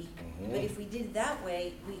community. Mm-hmm. But if we did it that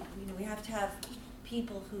way, we have to have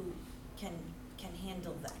people who can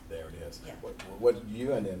handle that. There it is. Yeah. What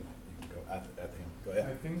you, and then you can go after him. Go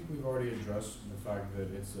ahead. I think we've already addressed the fact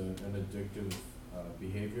that it's an addictive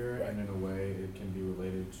behavior, Right. and in a way it can be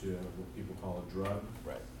related to what people call a drug.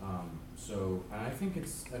 Right. And I think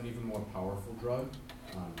it's an even more powerful drug,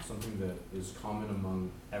 something that is common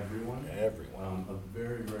among everyone. Everyone. A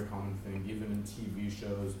very, very common thing, even in TV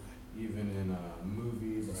shows, even in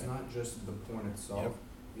movies. It's Right. not just the porn itself.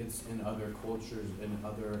 Yep. It's in other cultures, in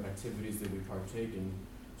other activities that we partake in.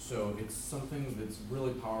 So it's something that's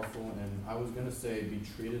really powerful, and I was gonna say be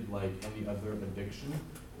treated like any other addiction,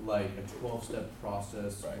 like a 12-step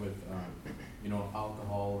process Right. with,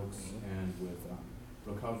 alcoholics and with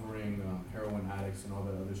recovering heroin addicts and all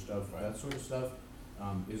that other stuff. Right. That sort of stuff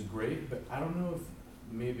is great, but I don't know if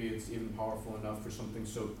maybe it's even powerful enough for something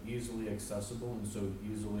so easily accessible and so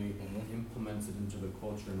easily implemented into the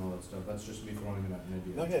culture and all that stuff. That's just me throwing it out an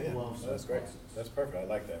idea. No, yeah. 12-step That's great. process. That's perfect. I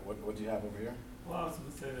like that. What do you have over here? Well, I was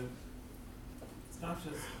going to say that it's not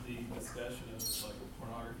just the discussion of like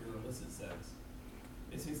pornography or illicit sex.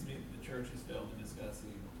 It seems to me that the church has failed to discuss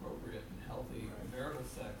the appropriate and healthy marital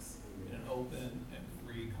sex in an open and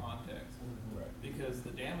free context. Right. Because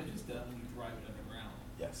the damage is done when you drive it underground.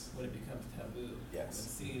 Yes. When it becomes taboo. Yes. When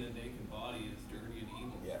seeing a naked body is dirty and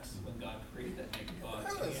evil. Yes. When God created that naked body,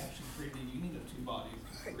 He actually created a union of two bodies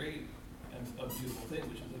to create a beautiful thing,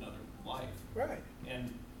 which is another life. Right.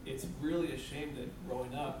 And it's really a shame that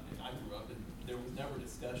growing up, and I grew up, and there was never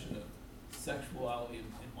discussion of sexuality in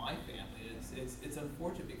my family. It's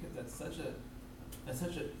unfortunate because that's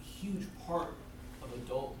such a huge part of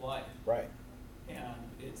adult life. Right. And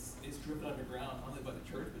it's driven underground not only by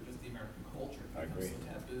the church but just the American culture. I It agree. becomes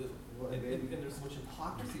so taboo. Well, And there's so much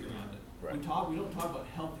hypocrisy around it. Right. We don't talk about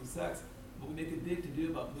healthy sex, but we make a big to do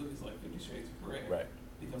about movies like 50 Shades of Grey. Right.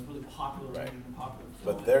 It becomes really popular Right. and popular.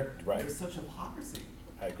 But film. they're- right. There's such hypocrisy.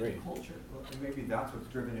 I agree. In the culture. Well, and maybe that's what's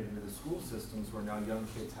driven it into the school systems, where now young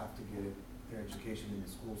kids have to get their education in the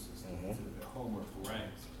school system instead of at home or school.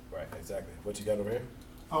 Right. Exactly. What you got over here?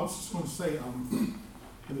 I was just going to say,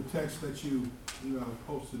 in the text that you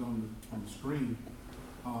posted on the screen,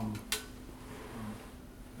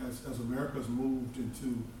 as America's moved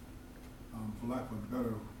into, for lack of a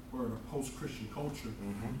better word, a post-Christian culture,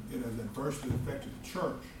 it has adversely affected the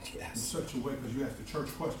church in such a way, because you asked the church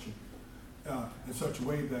question, in such a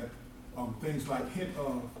way that things like hint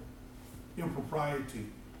of impropriety,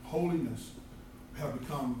 holiness, have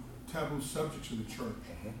become taboo subjects in the church.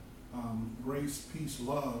 Grace, peace,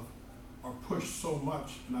 love are pushed so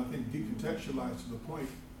much, and I think decontextualized to the point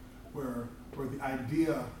where the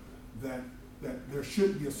idea that there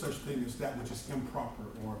should be a such thing as that which is improper,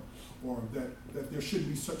 or that there shouldn't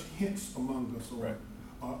be such hints among us, or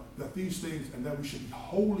that these things, and that we should be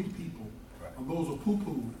holy people, and those are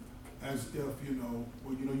poo-pooed as if,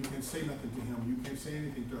 you can't say nothing to him, you can't say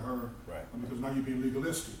anything to her, because now you're being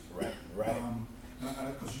legalistic.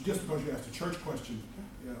 Just because you asked a church question,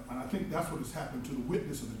 and I think that's what has happened to the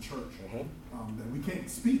witness of the church, that we can't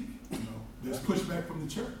speak, there's pushback from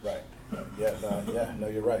the church. Right. No,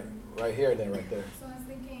 you're right. Right here and then right there. So I was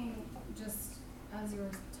thinking, just as you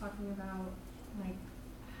were talking about, like,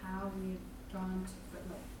 how we've gone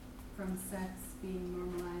from sex being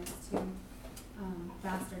normalized to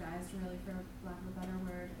bastardized, really, for lack of a better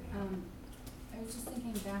word. I was just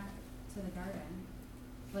thinking back to the garden.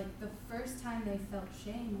 Like, the first time they felt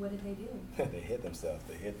shame, what did they do? They hid themselves.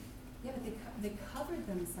 Yeah, but they covered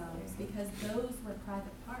themselves because those were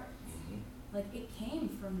private parts. Like, it came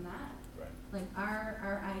from that. Right. Like,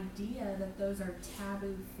 our idea that those are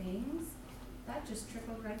taboo things, that just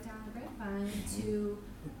trickled right down the grapevine to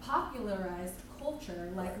popularized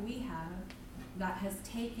culture like we have, that has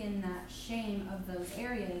taken that shame of those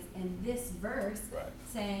areas in this verse,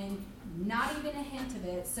 saying not even a hint of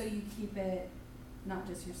it, so you keep it not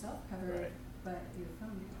just yourself covered, but your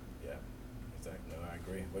phone. Yeah, exactly. No, I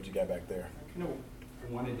agree. What you got back there? I kind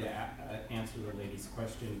of wanted to answer the lady's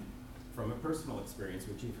question from a personal experience,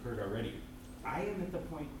 which you've heard already. I am at the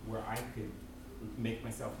point where I could make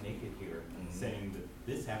myself naked here, saying that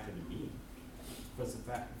this happened to me.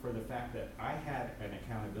 For the fact that I had an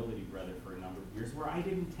accountability brother for a number of years where I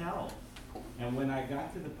didn't tell. And when I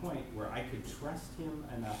got to the point where I could trust him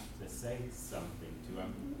enough to say something to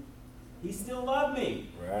him, he still loved me.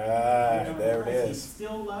 Right, there it is. He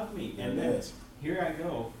still loved me. There and it then is. here I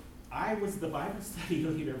go. I was the Bible study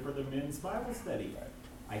leader for the men's Bible study.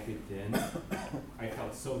 I could then, I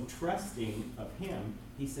felt so trusting of him.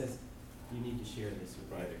 He says, you need to share this with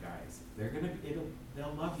the other guys.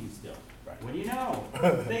 They'll love you still. What do you know?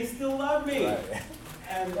 They still love me.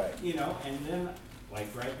 And, and then, like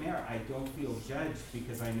right now, I don't feel judged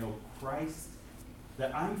because I know Christ,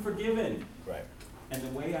 that I'm forgiven. Right. And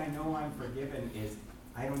the way I know I'm forgiven is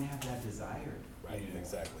I don't have that desire. Right,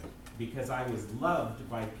 exactly. Because I was loved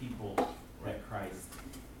by people that Christ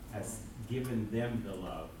has given them the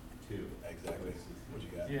love too. Exactly. What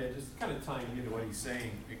you got? Yeah, just kind of tying into what he's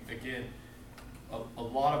saying, again, a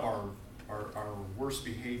lot of our worst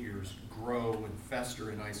behaviors grow and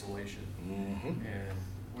fester in isolation. And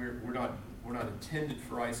we're not intended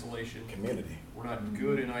for isolation. Community. We're not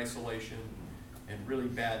good in isolation, and really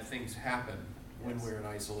bad things happen when we're in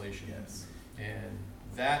isolation. Yes. And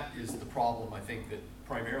that is the problem, I think, that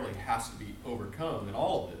primarily has to be overcome in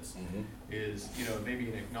all of this, is, you know, maybe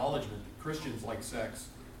an acknowledgement that Christians like sex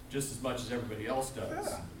just as much as everybody else does.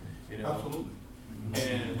 Yeah. You know? Absolutely.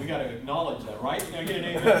 And we got to acknowledge that, right? Can I get an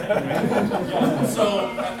amen? Yeah.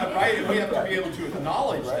 So, right, and we have to be able to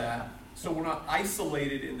acknowledge that, so we're not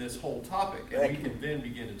isolated in this whole topic, and we can then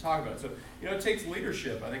begin to talk about it. So, you know, it takes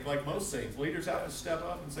leadership. I think, like most things, leaders have to step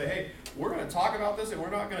up and say, hey, we're going to talk about this, and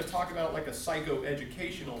we're not going to talk about it like a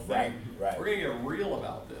psycho-educational thing. Right. We're going to get real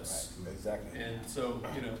about this. Right. Exactly. And so,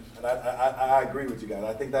 you know. And I agree with you guys.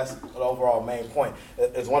 I think that's the overall main point.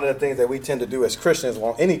 It's one of the things that we tend to do as Christians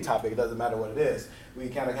on any topic. It doesn't matter what it is. We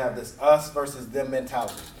kind of have this us versus them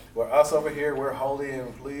mentality. Where us over here, we're holy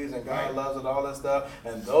and pleased and God loves it, all that stuff.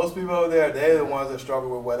 And those people over there, they're the ones that struggle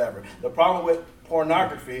with whatever. The problem with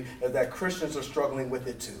pornography is that Christians are struggling with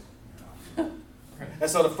it too. And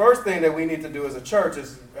so the first thing that we need to do as a church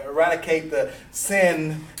is eradicate the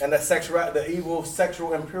sin and the evil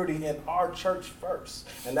sexual impurity in our church first.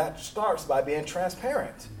 And that starts by being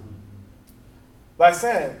transparent. By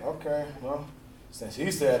saying, okay, well, since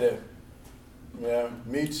he said it, yeah,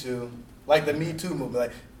 me too. Like the Me Too movement,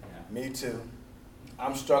 like, me too.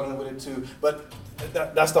 I'm struggling with it too. But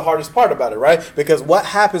that's the hardest part about it, right? Because what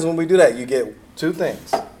happens when we do that? You get two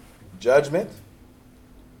things: judgment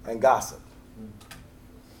and gossip.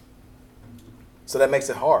 So that makes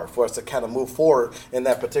it hard for us to kind of move forward in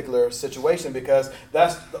that particular situation, because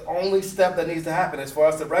that's the only step that needs to happen is for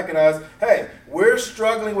us to recognize, hey, we're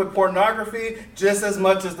struggling with pornography just as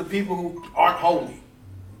much as the people who aren't holy.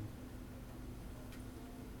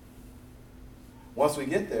 Once we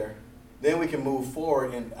get there, then we can move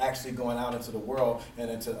forward and actually going out into the world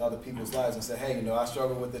and into other people's lives and say, hey, you know, I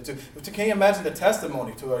struggle with it too. But can you imagine the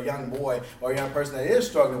testimony to a young boy or a young person that is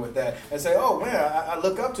struggling with that and say, oh, man, I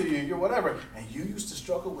look up to you, you're whatever. And you used to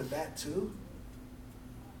struggle with that too?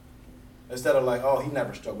 Instead of like, oh, he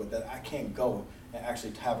never struggled with that. I can't go and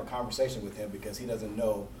actually have a conversation with him because he doesn't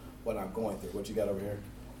know what I'm going through. What you got over here?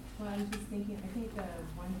 Well, I'm just thinking, I think the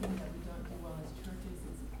one thing that we don't do well as churches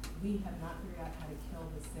is we have not figured out how to kill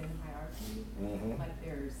the sin hierarchy. Like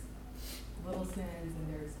there's little sins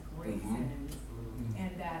and there's great sins.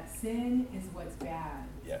 And that sin is what's bad.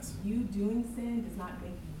 Yes. You doing sin does not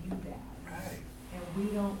make you bad. Right. And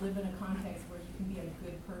we don't live in a context where you can be a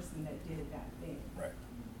good person that did that thing. Right.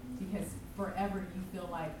 Because forever you feel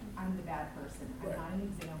like I'm the bad person. I'm not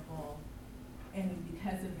an example. And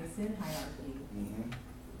because of the sin hierarchy,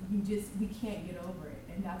 we can't get over it.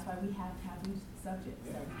 And that's why we have taboo subjects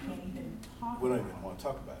that we can't even talk about. We don't even want to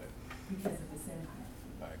talk about it. Because of the sin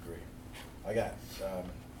hierarchy. I agree. I got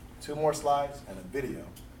 2 more slides and a video.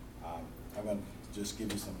 I'm going to just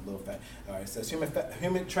give you some little fact. All right, it says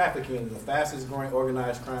human trafficking is the fastest growing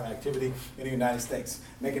organized crime activity in the United States,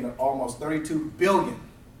 making it almost $32 billion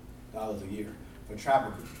a year for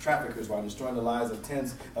traffickers while destroying the lives of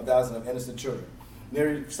tens of thousands of innocent children.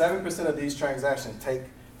 Nearly 7% of these transactions take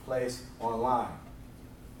place online.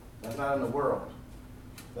 That's not in the world.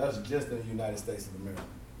 That's just in the United States of America.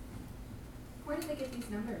 Where did they get these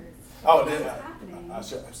numbers? Oh,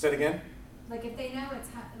 What's happening? Say it again. Like if they know it's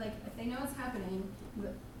happening,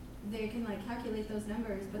 they can like calculate those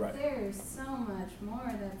numbers. But there's so much more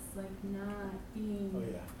that's like not being. Oh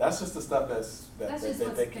yeah, that's just the stuff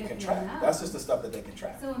that they can track. That's just the stuff that they can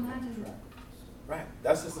track. So imagine. Right.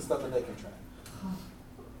 That's just the stuff that they can track.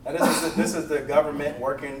 And this is the government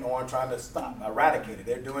working on trying to eradicate it.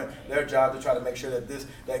 They're doing their job to try to make sure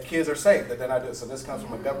that kids are safe, that they're not doing. So this comes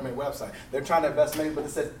from a government website. They're trying to invest money, but it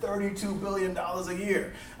says $32 billion a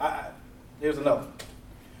year. Here's another.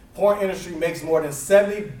 Porn industry makes more than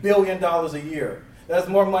 $70 billion a year. That's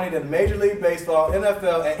more money than Major League Baseball,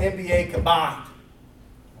 NFL, and NBA combined.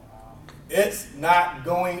 It's not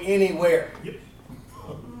going anywhere.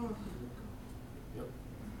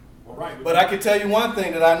 Right. But I can tell you one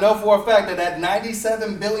thing that I know for a fact, that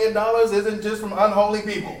 $97 billion isn't just from unholy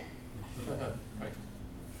people.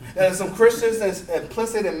 There's some Christians that's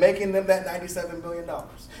implicit in making them that $97 billion.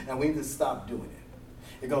 And we need to stop doing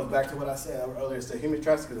it. It goes back to what I said earlier. It's the human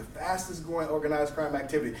trafficking is the fastest growing organized crime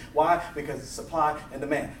activity. Why? Because it's supply and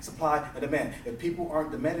demand. Supply and demand. If people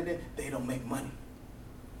aren't demanding it, they don't make money.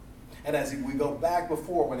 And as we go back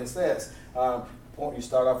before, when it says, you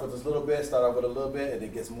start off with a little bit, and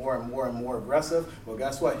it gets more and more and more aggressive. Well,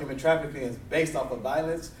 guess what? Human trafficking is based off of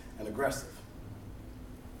violence and aggressive.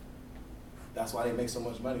 That's why they make so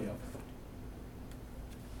much money of it.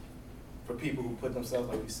 For people who put themselves,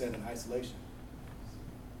 like we said, in isolation.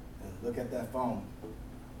 And look at that phone.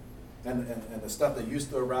 And the stuff that used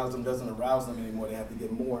to arouse them doesn't arouse them anymore. They have to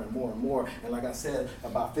get more and more and more. And like I said,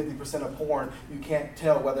 about 50% of porn, you can't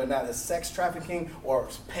tell whether or not it's sex trafficking or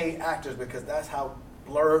paid actors, because that's how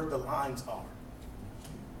blurred the lines are.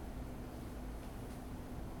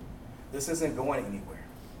 This isn't going anywhere.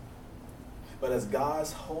 But as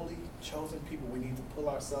God's holy, chosen people, we need to pull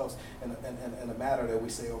ourselves in a matter that we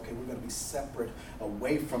say, okay, we're going to be separate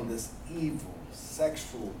away from this evil,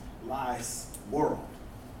 sexual, lies world.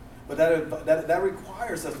 But that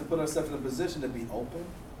requires us to put ourselves in a position to be open,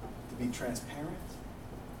 to be transparent,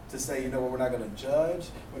 to say, you know what, we're not going to judge,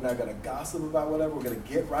 we're not going to gossip about whatever, we're going to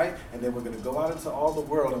get right, and then we're going to go out into all the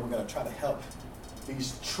world and we're going to try to help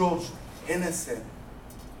these children, innocent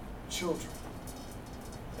children.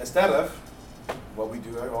 Instead of what we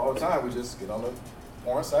do all the time, we just get on the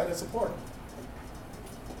porn site and support them.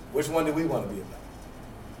 Which one do we want to be about?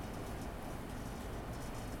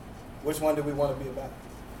 Which one do we want to be about?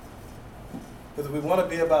 Because if we want to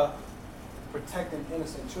be about protecting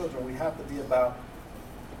innocent children, we have to be about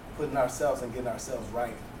putting ourselves and getting ourselves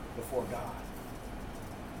right before God.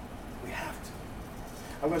 We have to.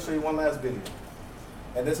 I'm going to show you one last video.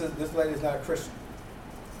 And this lady's not a Christian.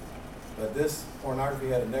 But this pornography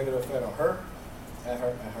had a negative effect on her and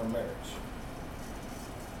her marriage.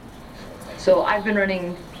 So I've been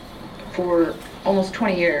running for almost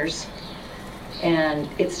 20 years, and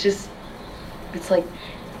it's like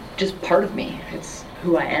just part of me. It's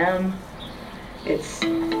who I am. It's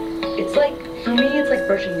like, for me, it's like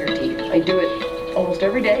brushing your teeth. I do it almost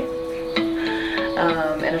every day,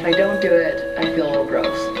 and if I don't do it, I feel a little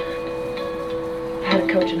gross. I had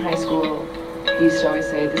a coach in high school. He used to always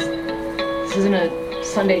say, this isn't a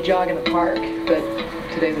Sunday jog in the park, but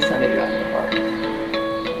today's a Sunday jog in the park.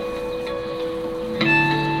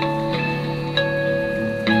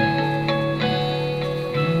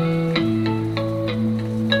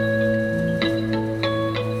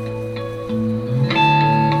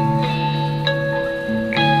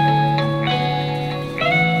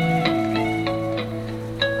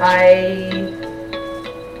 I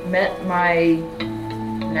met my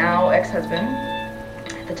now ex-husband.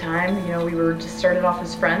 At the time, we were just started off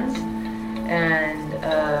as friends, and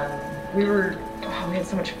we had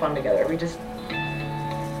so much fun together. He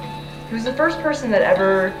was the first person that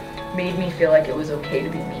ever made me feel like it was okay to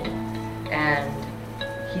be me, and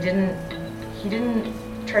he didn't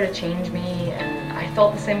try to change me, and I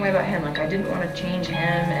felt the same way about him. Like, I didn't want to change him,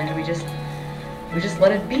 and we just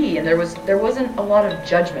let it be, and there wasn't a lot of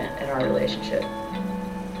judgment in our relationship.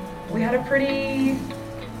 We had we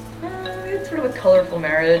had sort of a colorful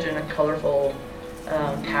marriage and a colorful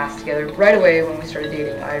past together. Right away when we started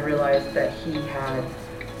dating, I realized that he had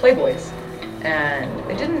Playboys, and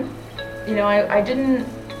I didn't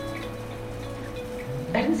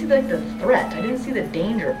see the threat. I didn't see the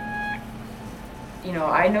danger.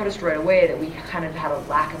 I noticed right away that we kind of had a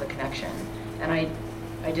lack of a connection, and I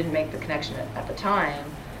didn't make the connection at the time,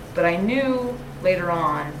 but I knew later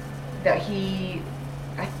on that he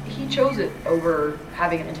chose it over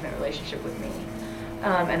having an intimate relationship with me.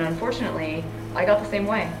 And unfortunately, I got the same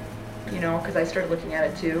way, because I started looking at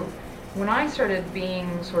it too. When I started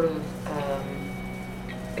being sort of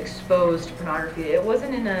exposed to pornography, it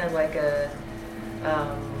wasn't in a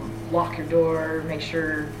lock your door, make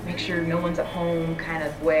sure no one's at home kind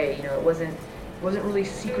of way. It wasn't really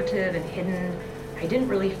secretive and hidden. I didn't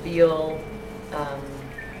really feel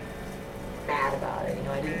bad about it.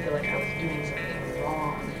 I didn't feel like I was doing something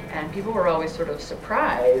wrong. And people were always sort of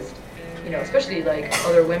surprised, especially like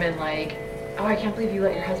other women, like, oh, I can't believe you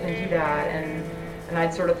let your husband do that. And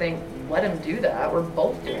I'd sort of think, let him do that. We're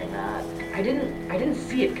both doing that. I didn't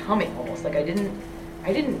see it coming almost. Like I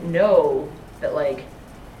didn't know that like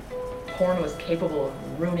porn was capable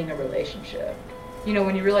of ruining a relationship.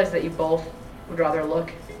 When you realize that you both would rather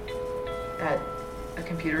look at a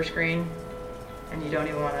computer screen and you don't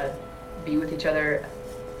even want to be with each other,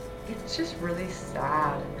 it's just really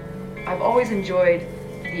sad. I've always enjoyed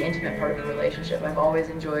the intimate part of a relationship. I've always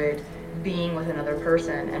enjoyed being with another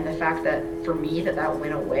person, and the fact that for me that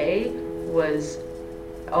went away was,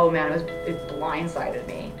 oh man, it blindsided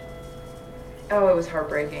me. Oh, it was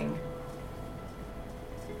heartbreaking.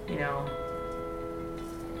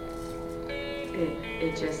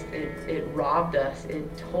 It robbed us. It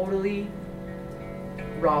totally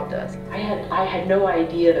robbed us. I had no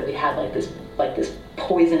idea that we had like this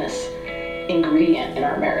poisonous ingredient in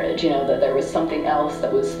our marriage, that there was something else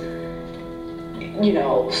that was,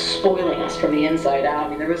 spoiling us from the inside out. I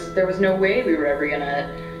mean, there was no way we were ever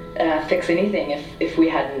gonna fix anything if we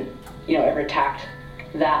hadn't, ever attacked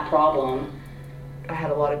that problem. I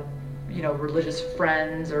had a lot of, religious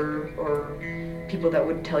friends or people that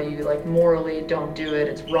would tell you, like, morally, don't do it,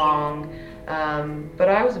 it's wrong. But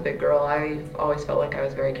I was a big girl. I always felt like I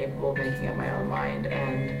was very capable of making up my own mind.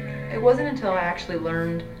 And it wasn't until I actually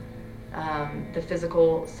learned the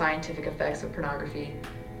physical, scientific effects of pornography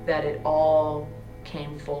that it all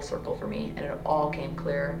came full circle for me, and it all came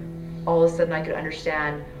clear. All of a sudden I could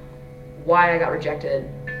understand why I got rejected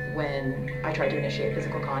when I tried to initiate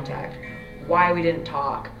physical contact, why we didn't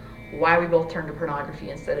talk, why we both turned to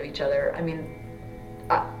pornography instead of each other. I mean,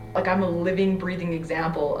 I'm a living, breathing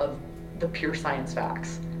example of the pure science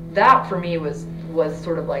facts. That for me was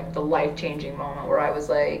sort of like the life-changing moment where I was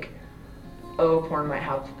like, oh, porn might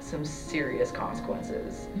have some serious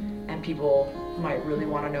consequences and people might really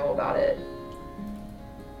want to know about it.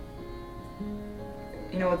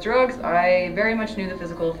 With drugs, I very much knew the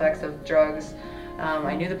physical effects of drugs.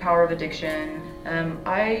 I knew the power of addiction.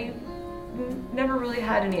 I never really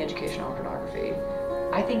had any education on pornography.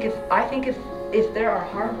 I think if there are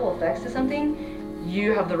harmful effects to something,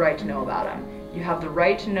 you have the right to know about them. You have the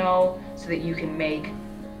right to know so that you can make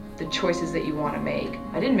the choices that you want to make.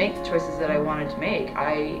 I didn't make the choices that I wanted to make.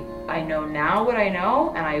 I know now what I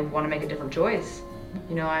know, and I want to make a different choice.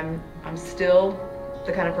 I'm still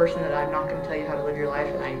the kind of person that I'm not going to tell you how to live your life,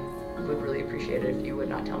 and I would really appreciate it if you would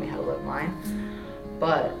not tell me how to live mine.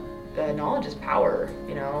 But knowledge is power,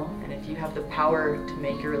 and if you have the power to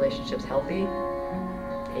make your relationships healthy,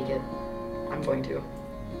 take it. I'm going to.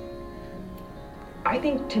 I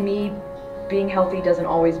think, to me, being healthy doesn't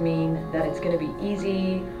always mean that it's going to be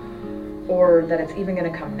easy or that it's even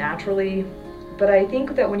going to come naturally. But I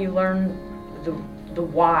think that when you learn the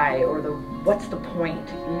why or the what's the point,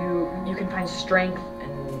 you can find strength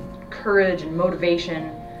and courage and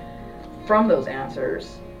motivation from those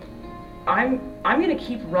answers. I'm going to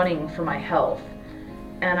keep running for my health,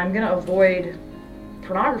 and I'm going to avoid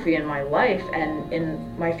pornography in my life and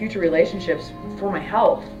in my future relationships for my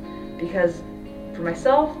health, because for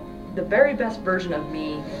myself, the very best version of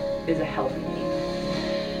me is a healthy me.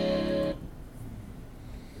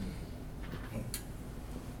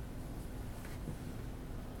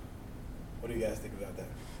 What do you guys think about that?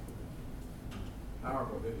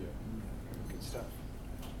 Powerful video. Good stuff.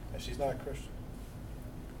 And she's not a Christian.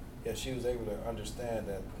 Yet she was able to understand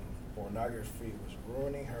that pornography was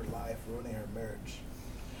ruining her life, ruining her marriage,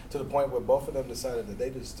 to the point where both of them decided that they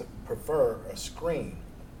just prefer a screen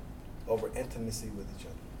over intimacy with each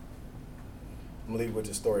other. I'm gonna leave with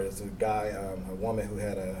this story. There's a guy, a woman who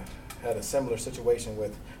had a similar situation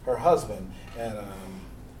with her husband, and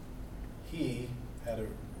he had a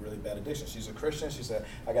really bad addiction. She's a Christian. She said,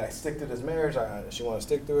 I gotta stick to this marriage. She wanted to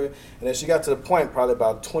stick through it. And then she got to the point probably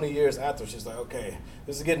about 20 years after, she's like, okay,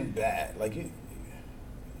 this is getting bad. Like,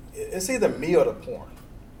 it's either me or the porn.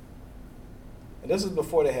 And this is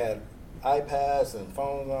before they had iPads and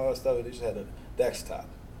phones and all that stuff. They just had a desktop.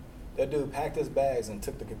 That dude packed his bags and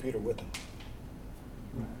took the computer with him.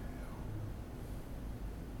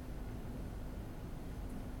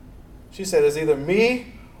 She said, it's either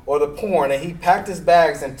me or the porn, and he packed his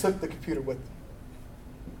bags and took the computer with him.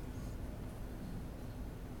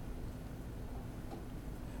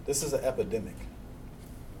 This is an epidemic.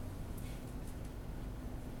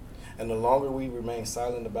 And the longer we remain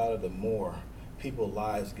silent about it, the more people's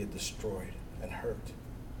lives get destroyed and hurt.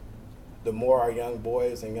 The more our young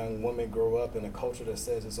boys and young women grow up in a culture that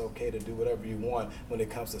says it's okay to do whatever you want when it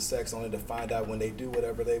comes to sex, only to find out when they do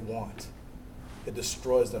whatever they want, it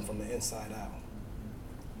destroys them from the inside out.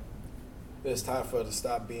 It's time for us to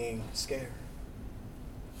stop being scared.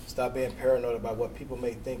 Stop being paranoid about what people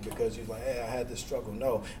may think because you're like, hey, I had this struggle.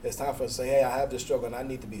 No, it's time for us to say, hey, I have this struggle and I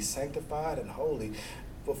need to be sanctified and holy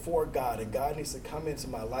before God, and God needs to come into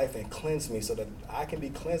my life and cleanse me so that I can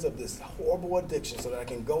be cleansed of this horrible addiction, so that I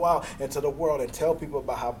can go out into the world and tell people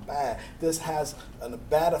about how bad this has a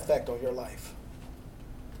bad effect on your life.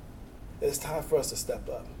 It's time for us to step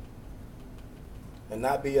up and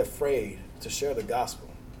not be afraid to share the gospel.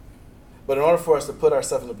 But in order for us to put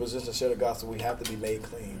ourselves in a position to share the gospel, we have to be made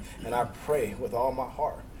clean. And I pray with all my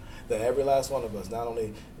heart that every last one of us, not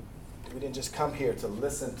only we didn't just come here to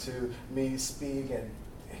listen to me speak and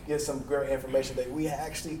get some great information, that we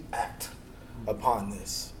actually act upon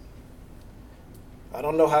this. I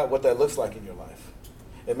don't know what that looks like in your life.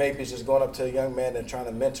 It may be just going up to a young man and trying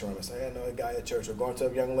to mentor him and say, hey, I know a guy at church. Or going to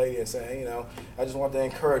a young lady and saying, hey, you know, I just want to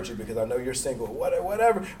encourage you because I know you're single.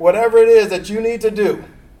 Whatever it is that you need to do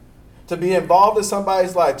to be involved in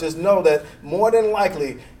somebody's life, just know that more than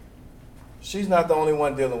likely, she's not the only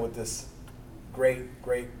one dealing with this great,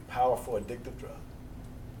 powerful, addictive drug.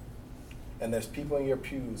 And there's people in your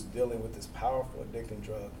pews dealing with this powerful, addicting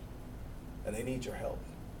drug, and they need your help.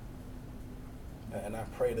 And I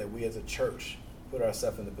pray that we as a church put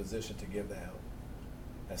ourselves in the position to give that help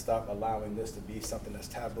and stop allowing this to be something that's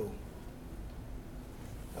taboo.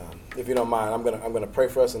 If you don't mind, I'm gonna pray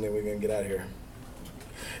for us, and then we're gonna get out of here.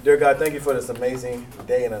 Dear God, thank you for this amazing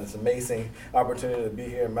day and this amazing opportunity to be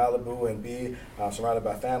here in Malibu and be surrounded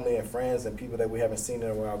by family and friends and people that we haven't seen in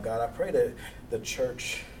a while. God, I pray that the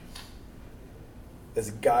church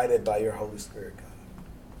is guided by your Holy Spirit, God.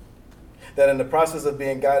 That in the process of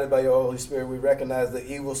being guided by your Holy Spirit, we recognize the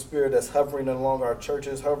evil spirit that's hovering along our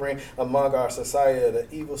churches, hovering among our society. The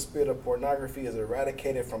evil spirit of pornography is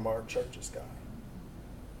eradicated from our churches, God.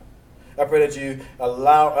 I pray that you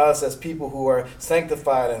allow us as people who are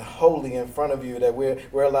sanctified and holy in front of you, that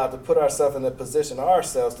we're allowed to put ourselves in the position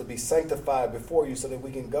ourselves to be sanctified before you so that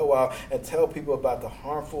we can go out and tell people about the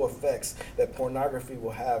harmful effects that pornography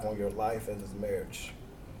will have on your life and this marriage.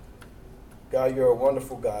 God, you're a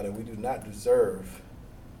wonderful God, and we do not deserve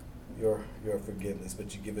your forgiveness,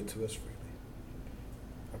 but you give it to us freely.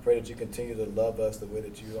 I pray that you continue to love us the way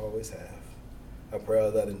that you always have. I pray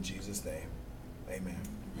all that in Jesus' name. Amen.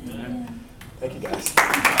 Amen. Thank you,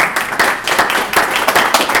 guys.